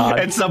sorry, picture Todd.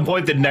 at some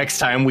point the next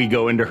time we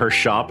go into her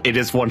shop, it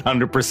is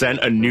 100%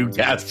 a new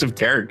cast of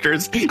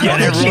characters. Yeah,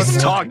 Yeah, she's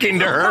she's talking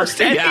to her.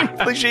 Yeah.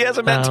 Like she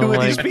hasn't met two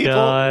of these people.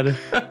 God.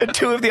 And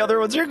two of the other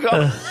ones are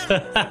gone.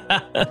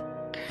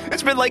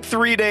 It's been like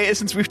 3 days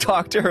since we've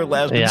talked to her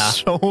last. Yeah.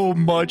 So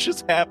much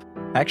has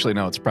happened. Actually,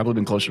 no, it's probably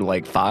been closer to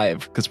like 5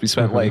 because we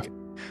spent like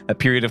a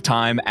period of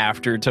time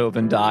after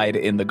Tovin died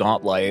in the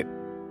Gauntlet.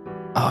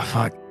 Oh,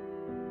 fuck.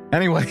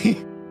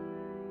 Anyway.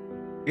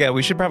 Yeah,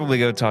 we should probably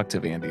go talk to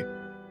Vandy.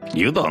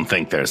 You don't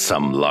think there's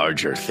some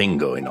larger thing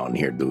going on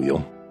here, do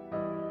you?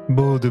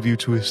 Bold of you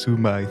to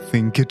assume I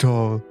think it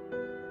all.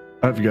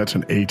 I've got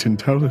an 8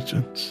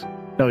 intelligence.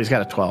 No, he's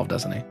got a 12,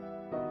 doesn't he?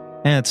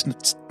 Yeah,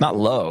 it's not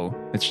low.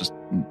 It's just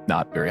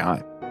not very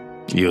high.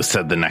 You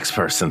said the next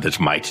person that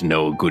might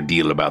know a good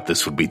deal about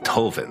this would be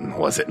Tovin.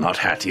 Was it not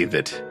Hattie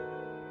that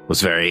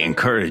was very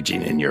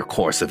encouraging in your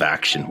course of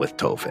action with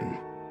Tovin?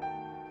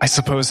 I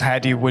suppose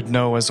Hattie would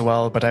know as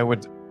well, but I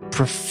would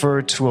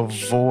prefer to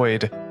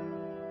avoid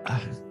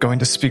going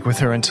to speak with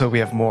her until we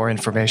have more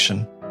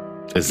information.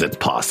 Is it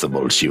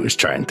possible she was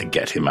trying to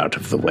get him out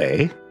of the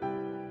way?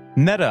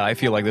 Meta, I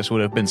feel like this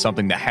would have been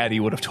something that Hattie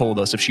would have told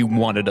us if she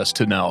wanted us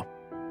to know.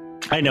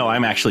 I know,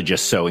 I'm actually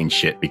just sowing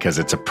shit because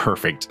it's a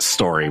perfect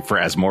story for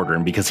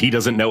Asmordern because he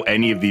doesn't know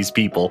any of these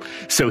people.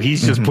 So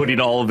he's just putting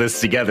all of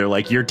this together.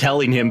 Like, you're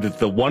telling him that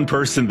the one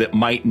person that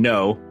might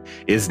know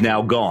is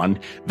now gone.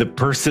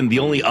 The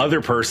only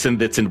other person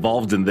that's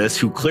involved in this,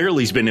 who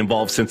clearly has been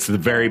involved since the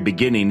very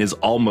beginning, is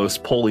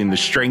almost pulling the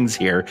strings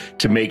here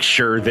to make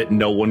sure that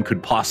no one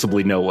could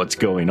possibly know what's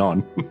going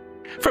on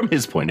from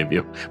his point of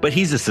view. But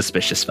he's a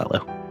suspicious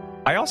fellow.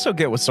 I also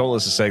get what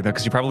Solus is saying, though,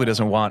 because he probably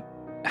doesn't want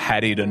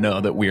Hattie to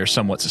know that we are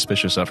somewhat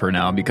suspicious of her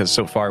now, because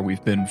so far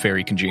we've been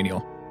very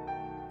congenial.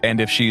 And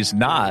if she's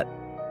not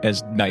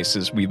as nice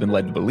as we've been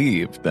led to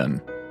believe,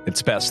 then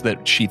it's best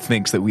that she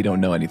thinks that we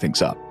don't know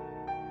anything's up.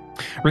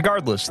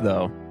 Regardless,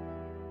 though,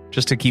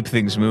 just to keep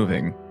things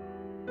moving,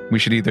 we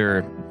should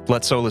either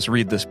let Solus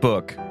read this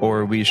book,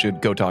 or we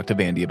should go talk to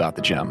Vandy about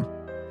the gem.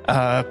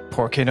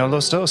 Por que no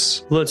los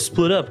dos? Let's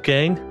split up,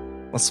 gang.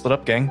 Let's split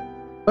up, gang.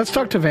 Let's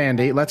talk to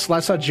Vandy.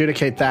 Let's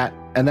adjudicate that,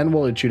 and then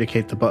we'll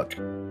adjudicate the book.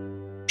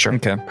 Sure.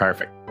 Okay.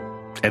 Perfect.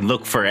 And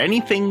look for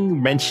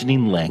anything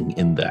mentioning Lang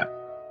in that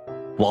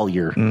while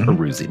you're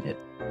perusing it.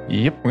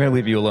 Yep. We're going to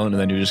leave you alone, and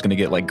then you're just going to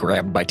get, like,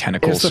 grabbed by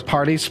tentacles. Is the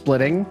party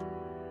splitting,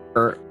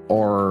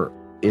 or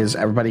is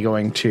everybody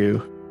going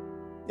to...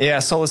 Yeah,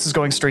 Solus is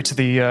going straight to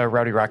the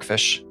Rowdy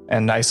Rockfish,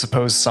 and I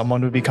suppose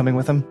someone would be coming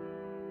with him.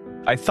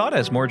 I thought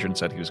Asmordran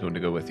said he was going to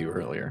go with you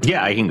earlier.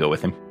 Yeah, I can go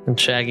with him. And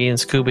Shaggy and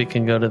Scooby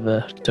can go to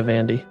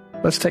Vandy.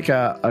 Let's take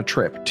a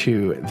trip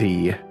to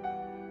the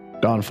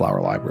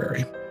Dawnflower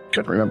Library.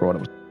 Couldn't remember what it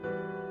was.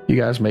 You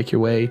guys make your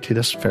way to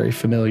this very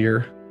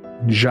familiar,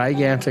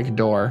 gigantic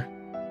door.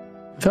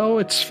 Though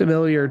it's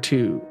familiar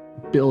to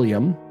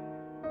Billiam,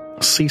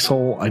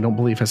 Cecil, I don't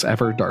believe, has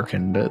ever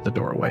darkened the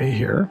doorway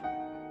here.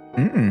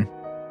 Mm-mm.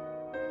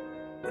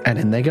 And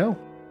in they go.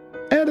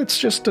 And it's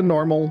just a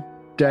normal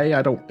day.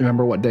 I don't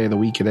remember what day of the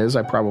week it is.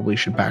 I probably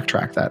should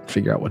backtrack that and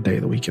figure out what day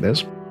of the week it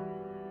is.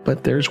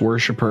 But there's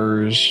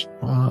worshipers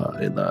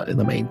in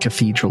the main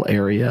cathedral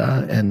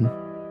area, and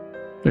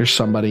there's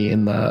somebody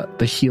in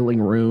the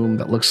healing room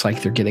that looks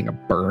like they're getting a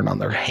burn on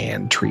their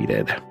hand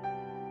treated.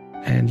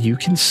 And you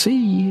can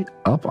see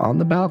up on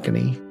the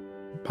balcony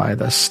by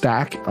the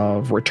stack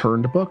of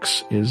returned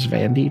books is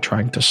Vandy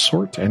trying to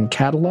sort and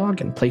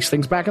catalog and place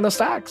things back in the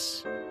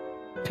stacks.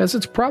 Because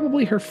it's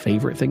probably her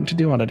favorite thing to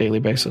do on a daily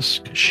basis.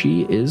 Because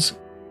she is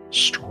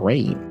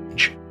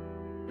strange.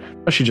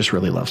 But she just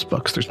really loves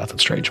books. There's nothing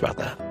strange about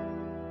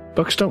that.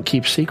 Books don't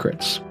keep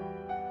secrets.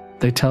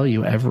 They tell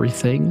you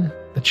everything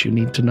that you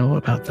need to know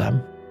about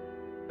them.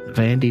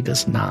 Vandy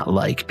does not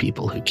like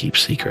people who keep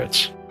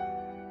secrets.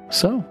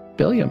 So,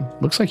 Billiam,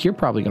 looks like you're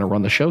probably going to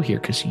run the show here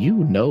because you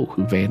know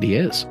who Vandy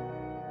is.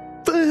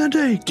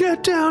 Vandy,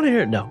 get down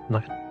here! No, I'm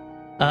not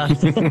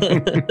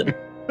gonna.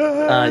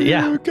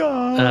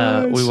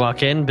 Yeah. We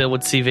walk in. Bill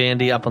would see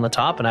Vandy up on the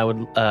top, and I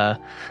would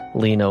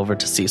lean over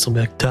to Cecil and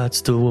be like,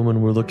 that's the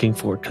woman we're looking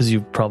for, because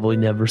you've probably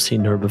never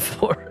seen her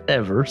before,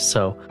 ever.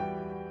 So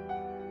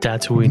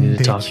that's who we need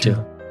to talk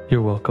to.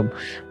 You're welcome.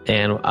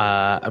 And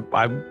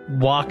I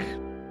walk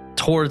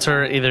towards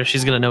her. Either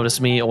she's going to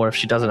notice me, or if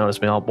she doesn't notice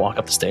me, I'll walk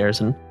up the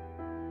stairs.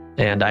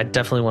 And I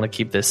definitely want to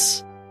keep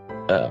this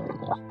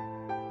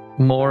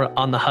more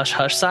on the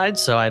hush-hush side,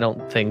 so I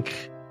don't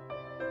think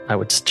I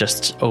would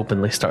just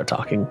openly start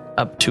talking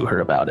up to her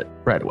about it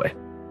right away.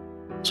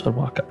 So I'd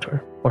walk up to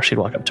her, or she'd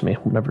walk up to me,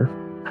 whatever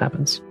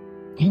happens.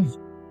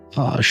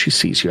 She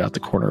sees you out the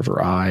corner of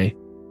her eye,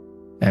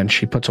 and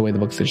she puts away the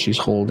books that she's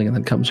holding and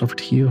then comes over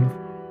to you.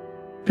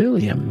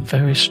 Billiam,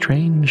 very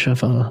strange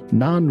of a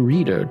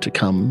non-reader to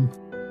come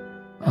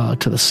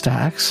to the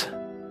stacks.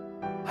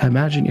 I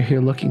imagine you're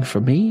here looking for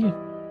me,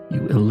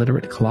 you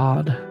illiterate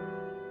clod.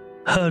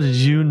 How did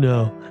you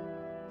know?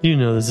 You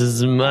know this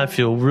is, I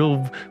feel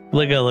real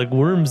like I like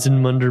worms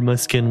under my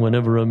skin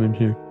whenever I'm in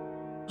here.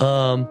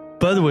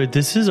 By the way,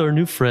 this is our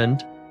new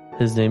friend.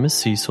 His name is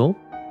Cecil.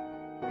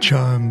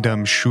 Charmed,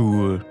 I'm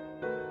sure.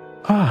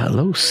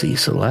 Hello,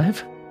 Cecil.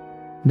 I've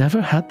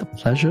never had the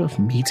pleasure of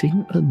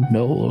meeting a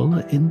Knoll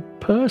in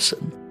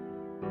person.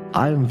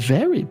 I'm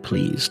very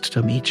pleased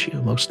to meet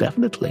you, most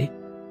definitely.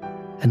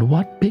 And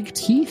what big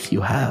teeth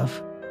you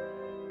have.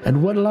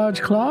 And what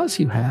large claws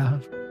you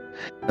have.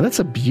 And that's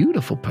a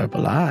beautiful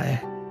purple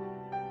eye.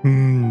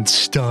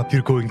 Stop,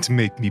 you're going to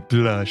make me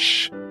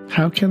blush.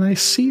 How can I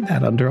see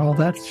that under all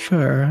that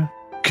fur?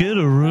 Get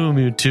a room,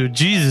 you two.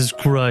 Jesus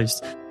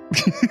Christ.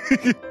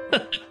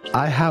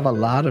 I have a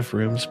lot of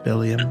rooms,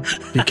 Billiam.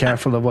 Be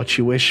careful of what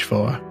you wish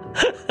for.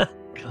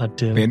 God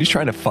damn. Vandy's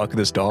trying to fuck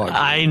this dog.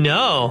 I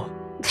know.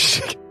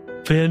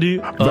 Vandy,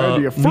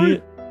 Vandy, a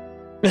freak.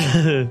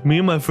 Me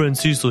and my friend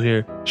Cecil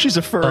here. She's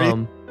a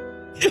furry.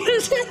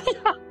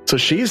 So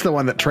she's the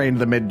one that trained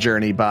the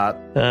Mid-Journey bot.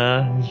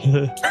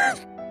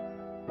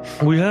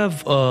 We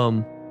have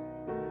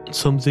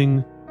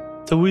something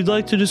that we'd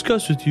like to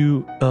discuss with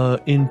you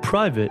in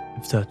private,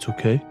 if that's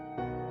okay.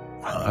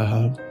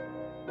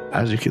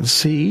 As you can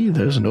see,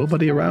 there's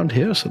nobody around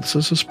here, so this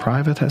is as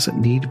private as it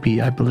need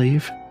be, I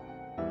believe.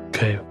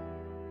 Okay.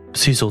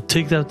 Cecil,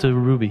 take that to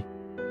Ruby.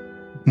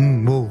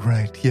 All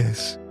right,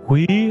 yes.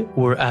 We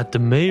were at the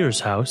mayor's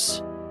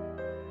house,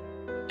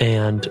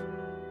 and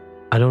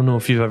I don't know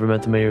if you've ever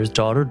met the mayor's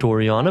daughter,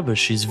 Doriana, but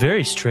she's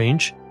very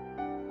strange.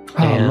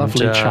 And,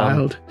 lovely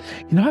child.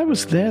 You know, I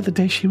was there the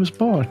day she was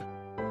born.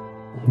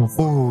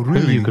 Oh, Maybe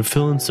really? you could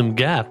fill in some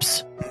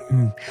gaps.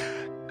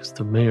 Because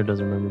the mayor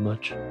doesn't remember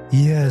much.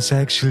 Yes,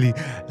 actually,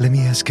 let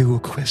me ask you a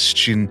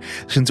question.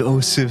 Since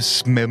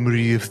Osif's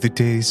memory of the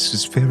days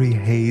is very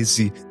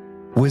hazy,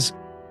 was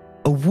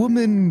a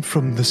woman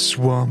from the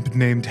swamp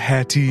named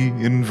Hattie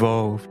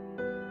involved?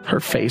 Her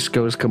face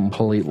goes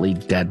completely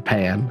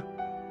deadpan.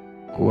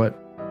 What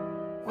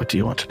do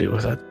you want to do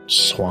with that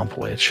swamp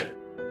witch?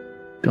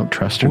 Don't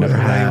trust her, never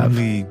have.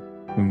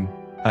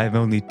 I'm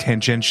only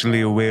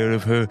tangentially aware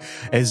of her.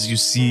 As you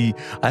see,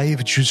 I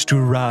have just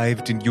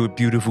arrived in your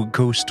beautiful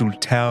coastal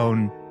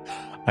town.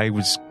 I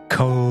was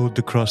called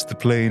across the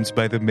plains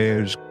by the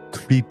mayor's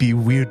creepy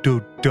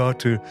weirdo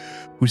daughter,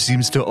 who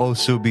seems to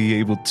also be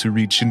able to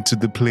reach into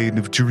the plane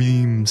of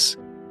dreams.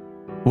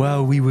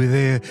 While we were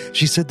there,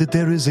 she said that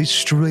there is a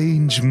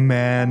strange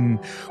man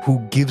who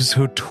gives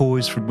her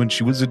toys from when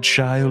she was a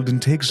child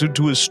and takes her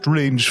to a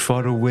strange,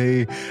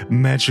 faraway,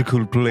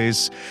 magical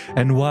place.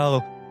 And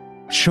while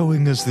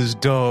showing us this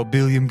doll,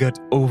 Billiam got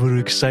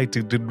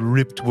overexcited and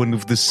ripped one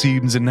of the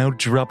seams and now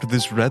dropped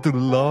this rather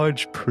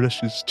large,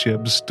 precious It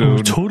was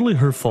gemstone. totally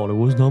her fault. It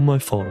was not my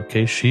fault,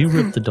 okay? She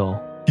ripped the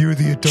doll. You're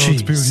the adult,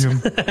 Jeez. Billiam.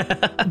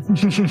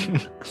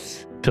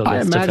 Bill I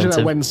gets imagine defensive.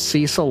 that when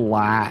Cecil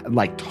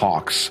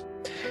talks,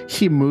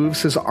 he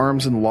moves his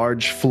arms in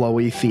large,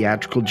 flowy,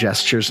 theatrical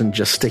gestures and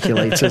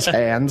gesticulates his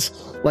hands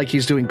like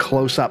he's doing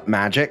close-up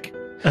magic.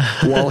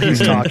 while he's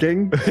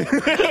talking.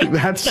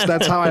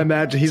 That's how I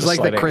imagine. He's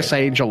like the Chris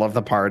Angel of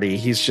the party.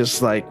 He's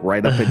just like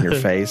right up in your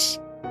face.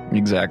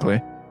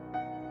 Exactly.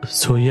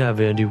 So yeah,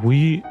 Vandy,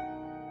 we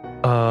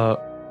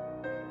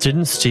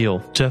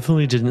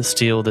definitely didn't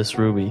steal this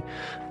ruby.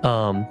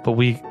 But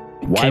we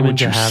Why came would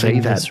into you say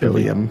having that, this ruby.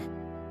 William?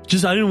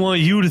 Just I didn't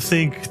want you to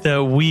think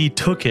that we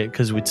took it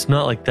because it's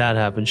not like that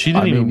happened. She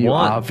didn't even you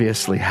want.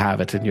 obviously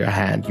have it in your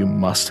hand. You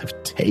must have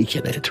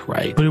taken it,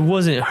 right? But it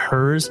wasn't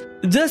hers.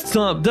 That's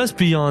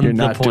beyond You're the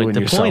not point. doing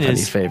The yourself point any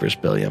is favors,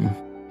 William.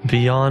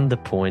 beyond the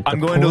point. I'm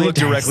The going to look point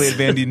directly is-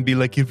 at Vandy and be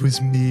like, it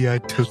was me, I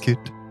took it.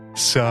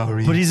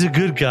 Sorry. But he's a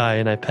good guy,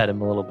 and I pet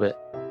him a little bit.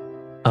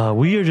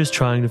 We are just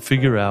trying to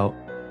figure out.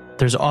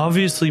 There's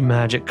obviously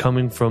magic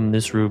coming from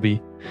this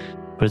ruby,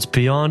 but it's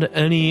beyond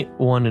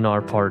anyone in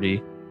our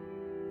party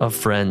of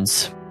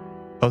friends.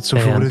 Also,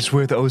 for what it's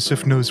worth,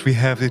 Osif knows we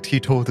have it. He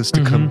told us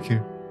to come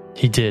here.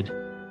 He did.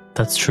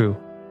 That's true.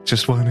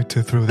 Just wanted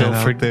to throw that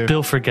out there.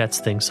 Bill forgets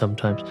things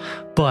sometimes.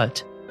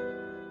 But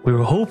we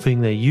were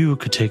hoping that you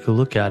could take a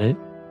look at it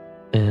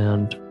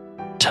and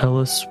tell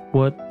us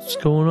what's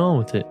going on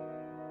with it.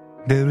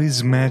 There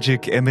is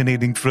magic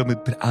emanating from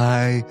it, but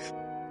I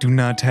do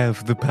not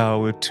have the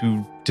power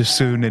to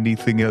discern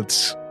anything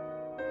else.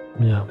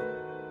 Yeah.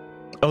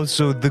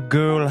 Also, the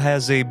girl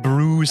has a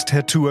bruised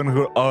tattoo on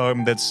her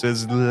arm that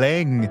says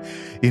Lang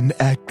in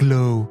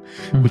Aklo,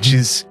 which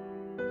is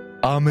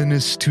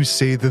ominous to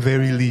say the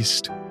very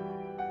least.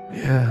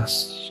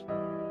 Yes.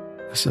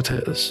 Yes, it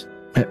is.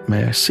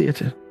 May I see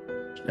it?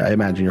 I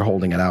imagine you're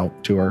holding it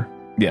out to her.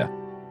 Yeah.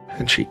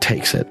 And she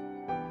takes it,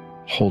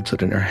 holds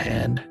it in her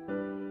hand.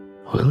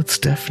 Well, it's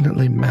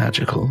definitely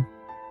magical.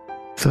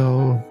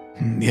 Though,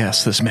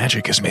 Yes, this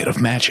magic is made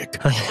of magic.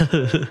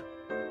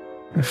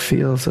 it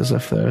feels as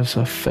if there's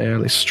a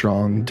fairly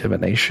strong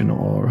divination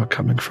aura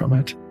coming from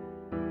it.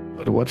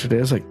 But what it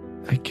is, I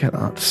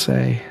cannot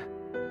say.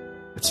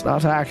 It's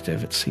not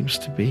active. It seems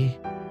to be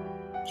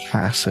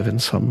passive in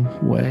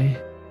some way.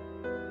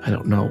 I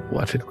don't know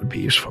what it would be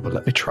used for, but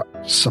let me try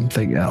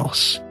something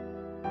else.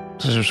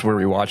 This is just where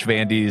we watch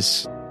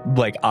Vandy's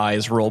like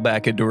eyes roll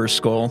back into her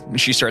skull. And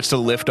she starts to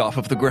lift off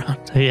of the ground.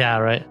 Yeah,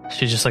 right.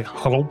 She's just like,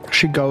 hello.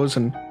 She goes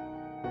and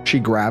she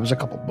grabs a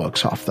couple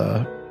books off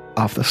the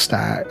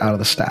stack, out of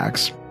the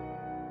stacks,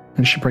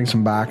 and she brings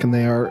them back, and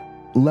they are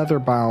leather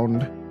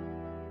bound,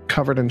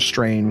 covered in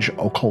strange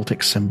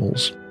occultic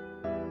symbols.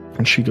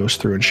 And she goes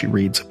through and she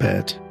reads a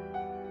bit.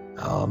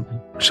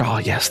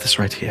 Yes, this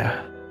right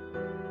here.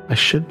 I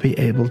should be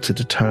able to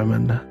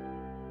determine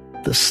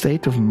the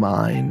state of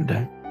mind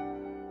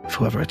of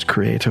whoever its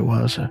creator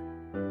was, or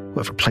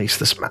whoever placed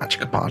this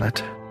magic upon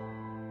it.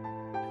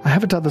 I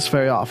haven't done this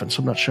very often, so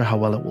I'm not sure how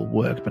well it will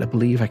work, but I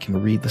believe I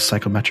can read the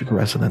psychometric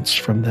resonance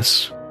from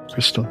this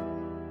crystal.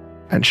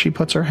 And she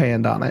puts her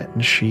hand on it,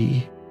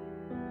 and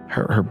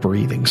her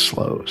breathing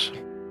slows.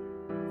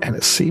 And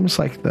it seems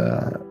like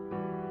the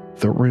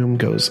room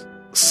goes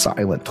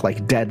silent,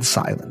 like dead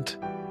silent.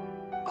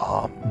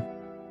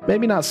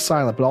 Maybe not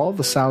silent, but all of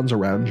the sounds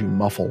around you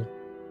muffle.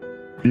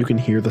 You can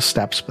hear the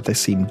steps, but they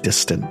seem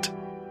distant.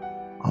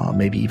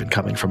 Maybe even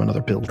coming from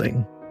another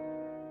building.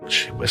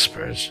 She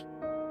whispers,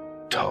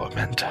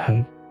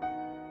 tormentor,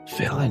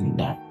 villain,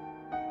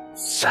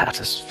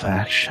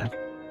 satisfaction,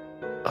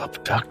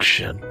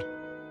 abduction,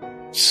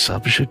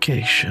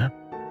 subjugation,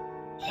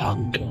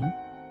 hunger.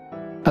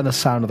 And the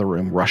sound of the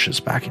room rushes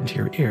back into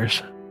your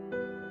ears.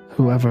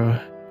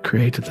 Whoever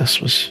created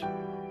this was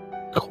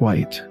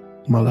quite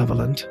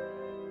malevolent,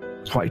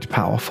 quite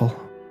powerful.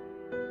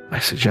 I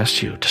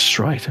suggest you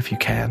destroy it if you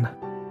can.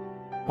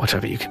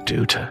 Whatever you can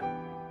do to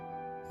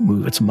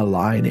move its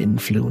malign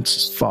influence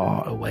as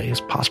far away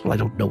as possible. I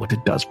don't know what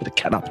it does, but it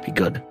cannot be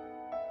good.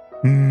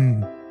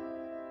 I'm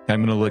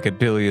going to look at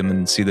Billiam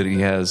and see that he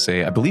has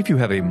I believe you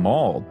have a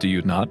maul, do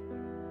you not?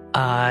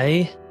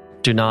 I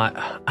do not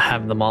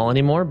have them all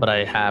anymore, but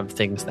I have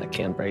things that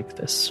can break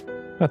this.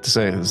 About to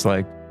say, it's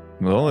like,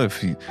 well,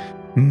 if you...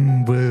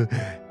 Well,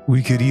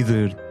 we could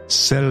either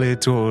sell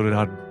it or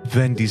on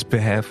Vandy's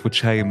behalf,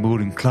 which I am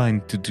more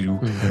inclined to do,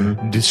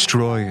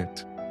 destroy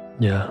it.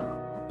 Yeah,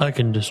 I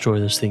can destroy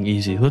this thing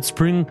easy.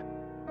 Thank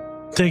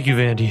you,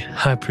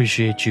 Vandy. I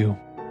appreciate you.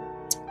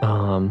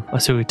 I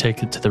say we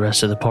take it to the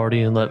rest of the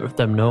party and let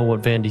them know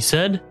what Vandy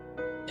said,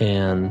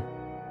 and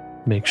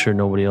make sure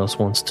nobody else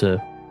wants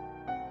to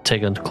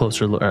take a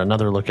closer look or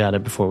another look at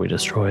it before we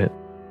destroy it.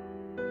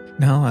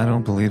 No, I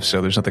don't believe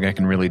so. There's nothing I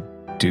can really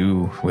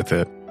do with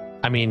it.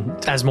 I mean,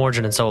 as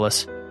Morgan and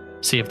Solus,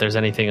 see if there's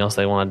anything else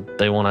they want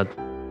to,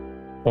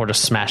 or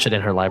just smash it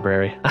in her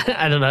library.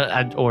 I don't know,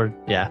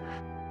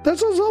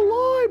 This is a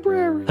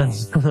library.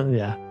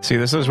 yeah. See,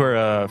 this is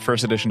where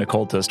first edition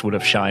occultist would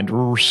have shined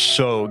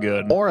so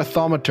good. Or a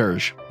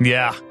thaumaturge.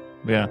 Yeah,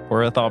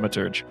 or a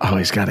thaumaturge.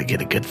 Always got to get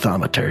a good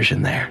thaumaturge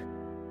in there.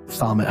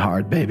 Thumb it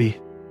hard, baby.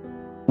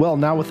 Well,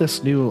 now with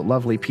this new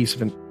lovely piece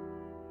of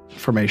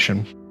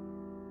information,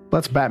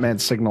 let's Batman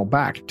signal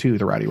back to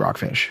the Rowdy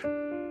Rockfish,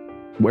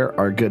 where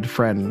our good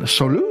friend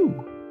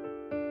Solu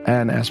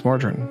and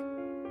Asmordran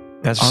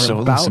That's are so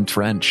about some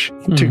French.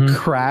 to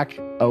crack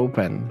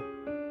open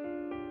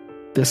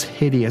this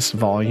hideous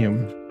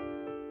volume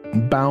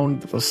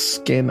bound to the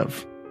skin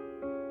of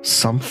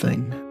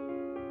something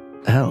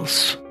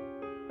else.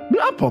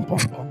 Blah, bum, bum,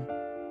 bum.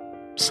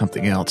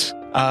 Something else.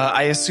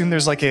 I assume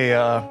there's like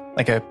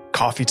a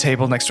coffee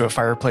table next to a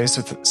fireplace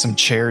with some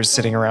chairs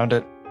sitting around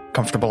it,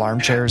 comfortable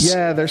armchairs.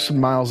 Yeah, there's some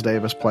Miles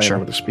Davis playing Sure.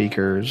 over the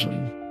speakers.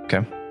 And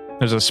Okay.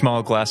 There's a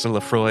small glass of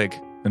Lafroig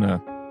and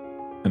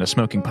a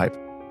smoking pipe.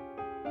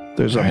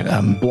 there's a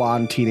Right,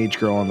 blonde teenage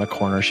girl in the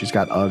corner. She's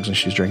got Uggs and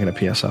she's drinking a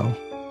PSL.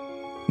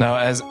 Now,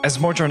 as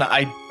Mordron,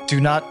 I do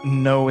not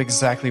know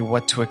exactly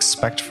what to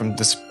expect from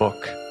this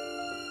book,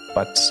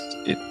 but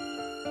it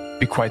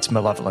be quite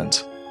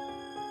malevolent.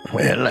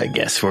 Well, I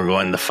guess we're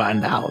going to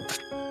find out.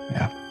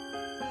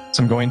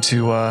 So I'm going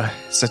to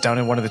sit down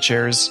in one of the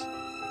chairs,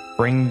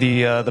 bring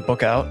the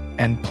book out,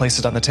 and place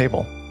it on the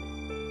table.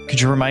 Could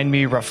you remind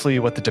me roughly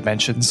what the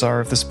dimensions are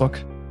of this book?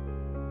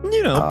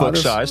 You know, book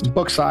there's sized.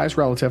 Book size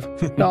relative.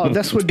 No,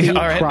 this would be all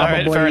right,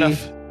 probably. fair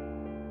enough.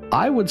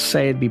 I would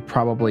say it'd be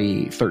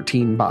probably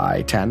 13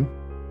 by 10,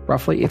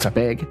 roughly. It's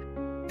big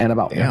and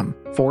about Damn.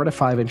 4 to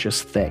 5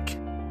 inches thick.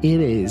 It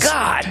is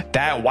God,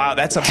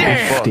 that's a big book.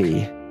 hefty.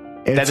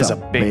 It's That is a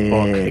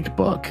big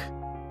book.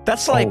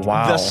 That's like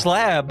wow. the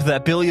slab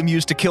that Billiam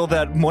used to kill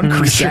that one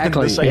creature in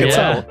Exactly. the second It's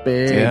level. a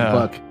big Yeah.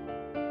 book.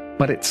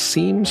 But it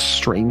seems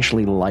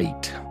strangely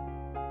light.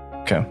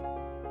 Okay.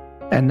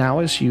 And now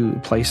as you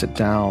place it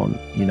down,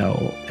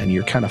 and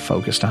you're kind of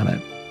focused on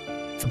it,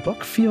 the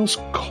book feels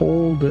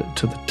cold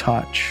to the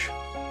touch.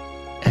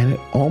 And it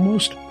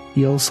almost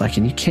feels like,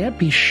 and you can't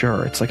be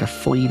sure, it's like a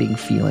fleeting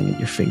feeling in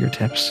your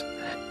fingertips.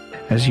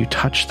 As you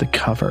touch the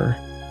cover,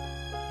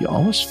 you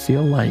almost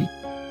feel like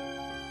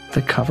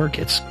the cover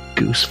gets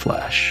goose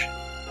flesh.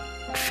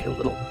 You feel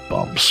little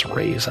bumps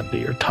raise under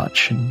your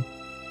touch and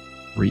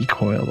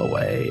recoil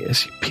away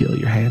as you peel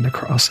your hand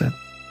across it.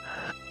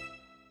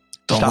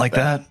 Don't Stop like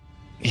that. that.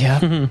 Yeah.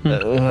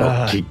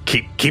 Oh,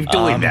 keep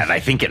doing that. I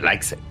think it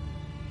likes it.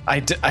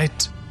 A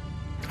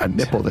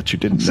nipple that you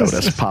didn't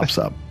notice pops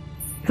up.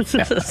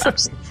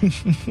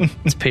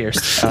 It's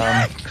pierced.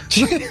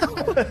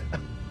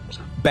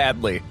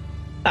 Badly.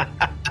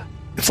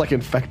 It's like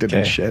infected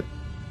and Okay. shit.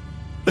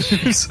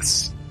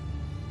 Jesus.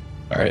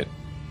 All right.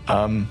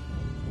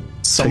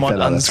 Somewhat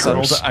that out, that's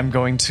unsettled. gross. I'm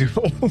going to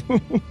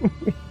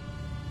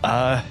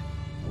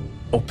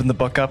open the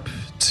book up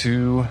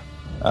to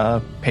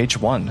page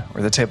 1,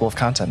 or the table of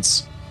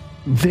contents.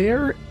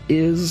 There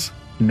is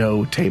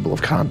no table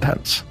of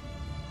contents.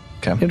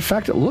 Okay. In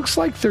fact, it looks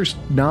like there's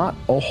not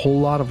a whole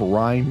lot of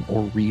rhyme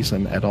or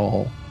reason at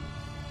all.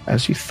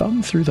 As you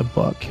thumb through the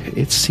book,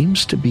 it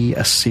seems to be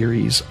a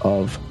series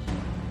of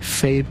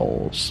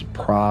fables,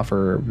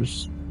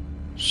 proverbs,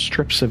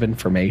 strips of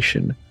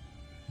information,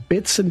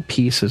 bits and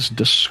pieces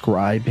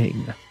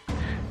describing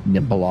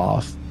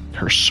Nimbleoth,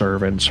 her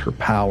servants, her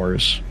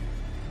powers,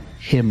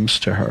 hymns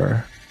to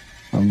her,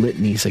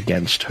 litanies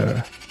against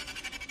her,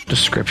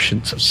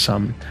 descriptions of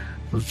some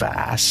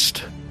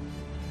vast,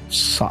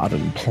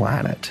 sodden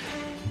planet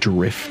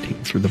drifting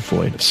through the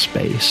void of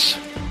space,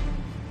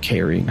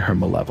 carrying her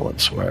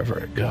malevolence wherever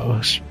it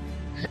goes.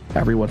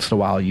 Every once in a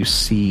while, you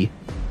see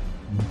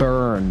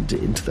burned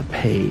into the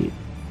page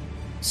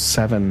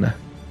 7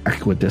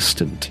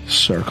 equidistant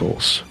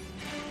circles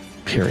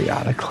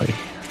periodically,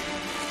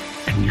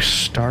 and you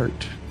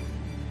start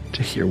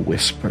to hear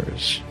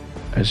whispers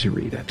as you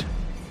read it.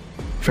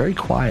 Very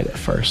quiet at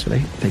first.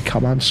 They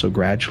come on so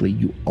gradually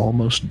you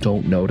almost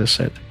don't notice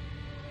it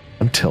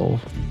until,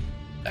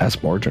 as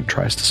Mordrin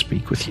tries to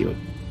speak with you,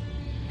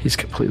 he's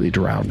completely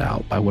drowned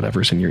out by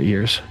whatever's in your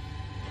ears.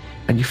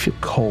 And you feel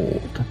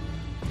cold.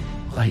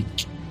 Like,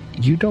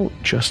 you don't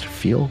just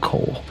feel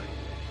cold.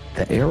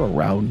 The air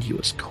around you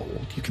is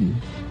cold. You can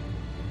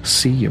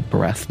see your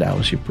breath now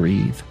as you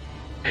breathe.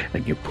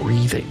 And your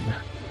breathing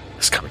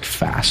is coming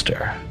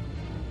faster.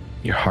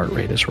 Your heart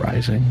rate is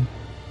rising.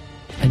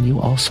 And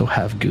you also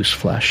have goose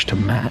flesh to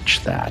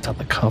match that on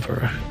the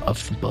cover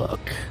of the book.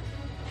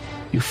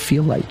 You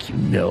feel like you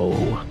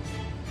know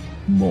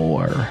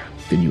more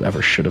than you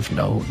ever should have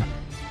known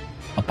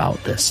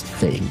about this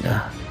thing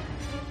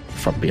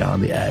from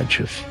beyond the edge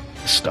of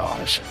the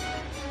stars.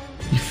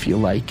 You feel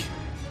like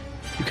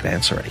you can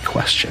answer any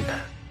question,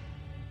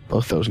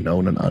 both those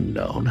known and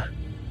unknown.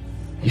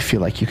 You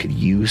feel like you could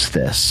use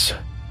this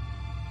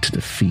to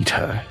defeat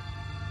her,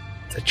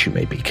 that you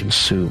may be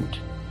consumed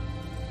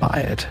by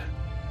it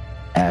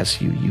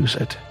as you use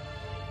it.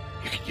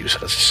 You can use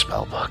it as a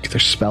spell book.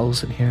 There's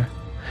spells in here.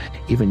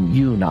 Even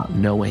you not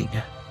knowing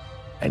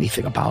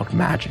anything about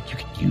magic, you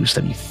can use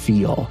them. You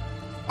feel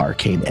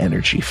arcane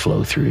energy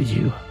flow through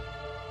you.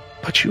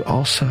 But you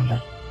also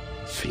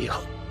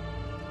feel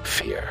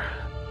fear,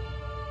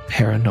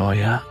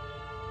 paranoia,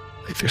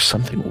 like there's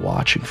something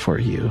watching for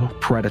you,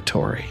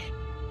 predatory,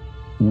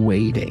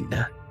 waiting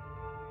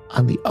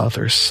on the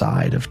other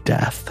side of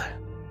death,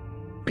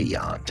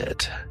 beyond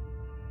it,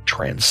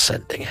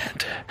 transcending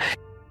it.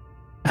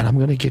 And I'm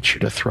going to get you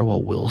to throw a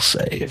will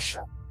save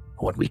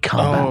when we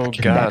come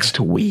back next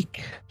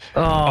week.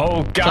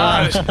 Oh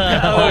gosh!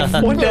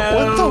 Oh, what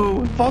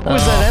the fuck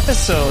was that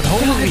episode?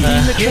 Holy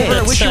Trevor,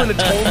 I wish you would have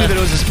told me that it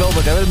was a spell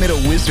book. I would have made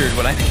a wizard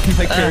when I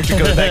my character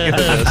goes back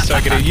into this, so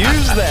I could have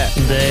used that.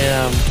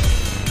 Damn.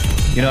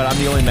 You know what? I'm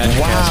the only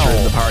magic caster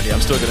in the party.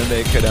 I'm still going to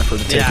make an effort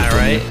to take it from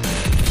right. you.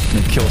 I'm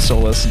going to kill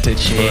Solus and take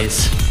the book.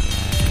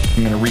 Jeez.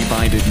 I'm going to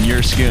rebind it in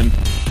your skin.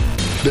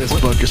 This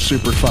book is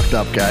super fucked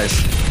up, guys.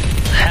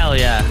 Hell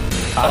yeah.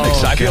 I'm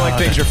excited. I feel like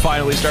things are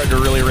finally starting to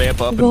really ramp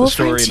up in the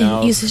story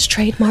now. uses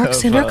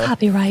trademarks and or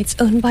copyrights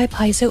owned by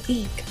Paizo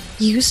Inc.,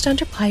 used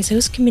under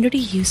Paizo's community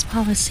use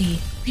policy.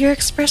 We are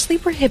expressly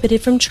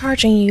prohibited from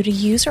charging you to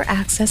use or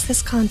access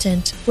this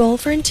content. Roll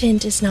for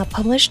Intent is not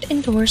published,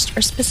 endorsed,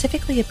 or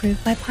specifically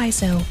approved by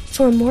Paizo.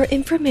 For more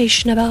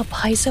information about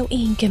Paizo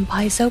Inc. and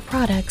Paizo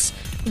products,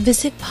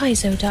 visit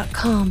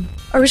paizo.com.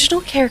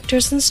 Original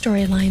characters and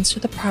storylines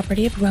are the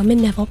property of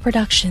Roman Neville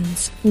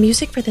Productions.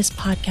 Music for this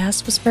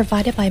podcast was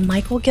provided by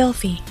Michael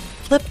Gilfie,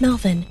 Flip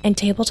Melvin, and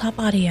Tabletop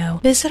Audio.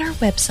 Visit our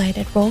website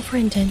at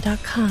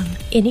rollforintent.com.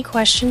 Any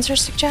questions or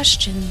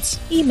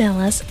suggestions, email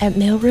us at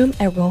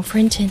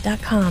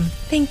mailroom@rollforintent.com.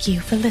 Thank you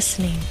for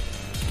listening.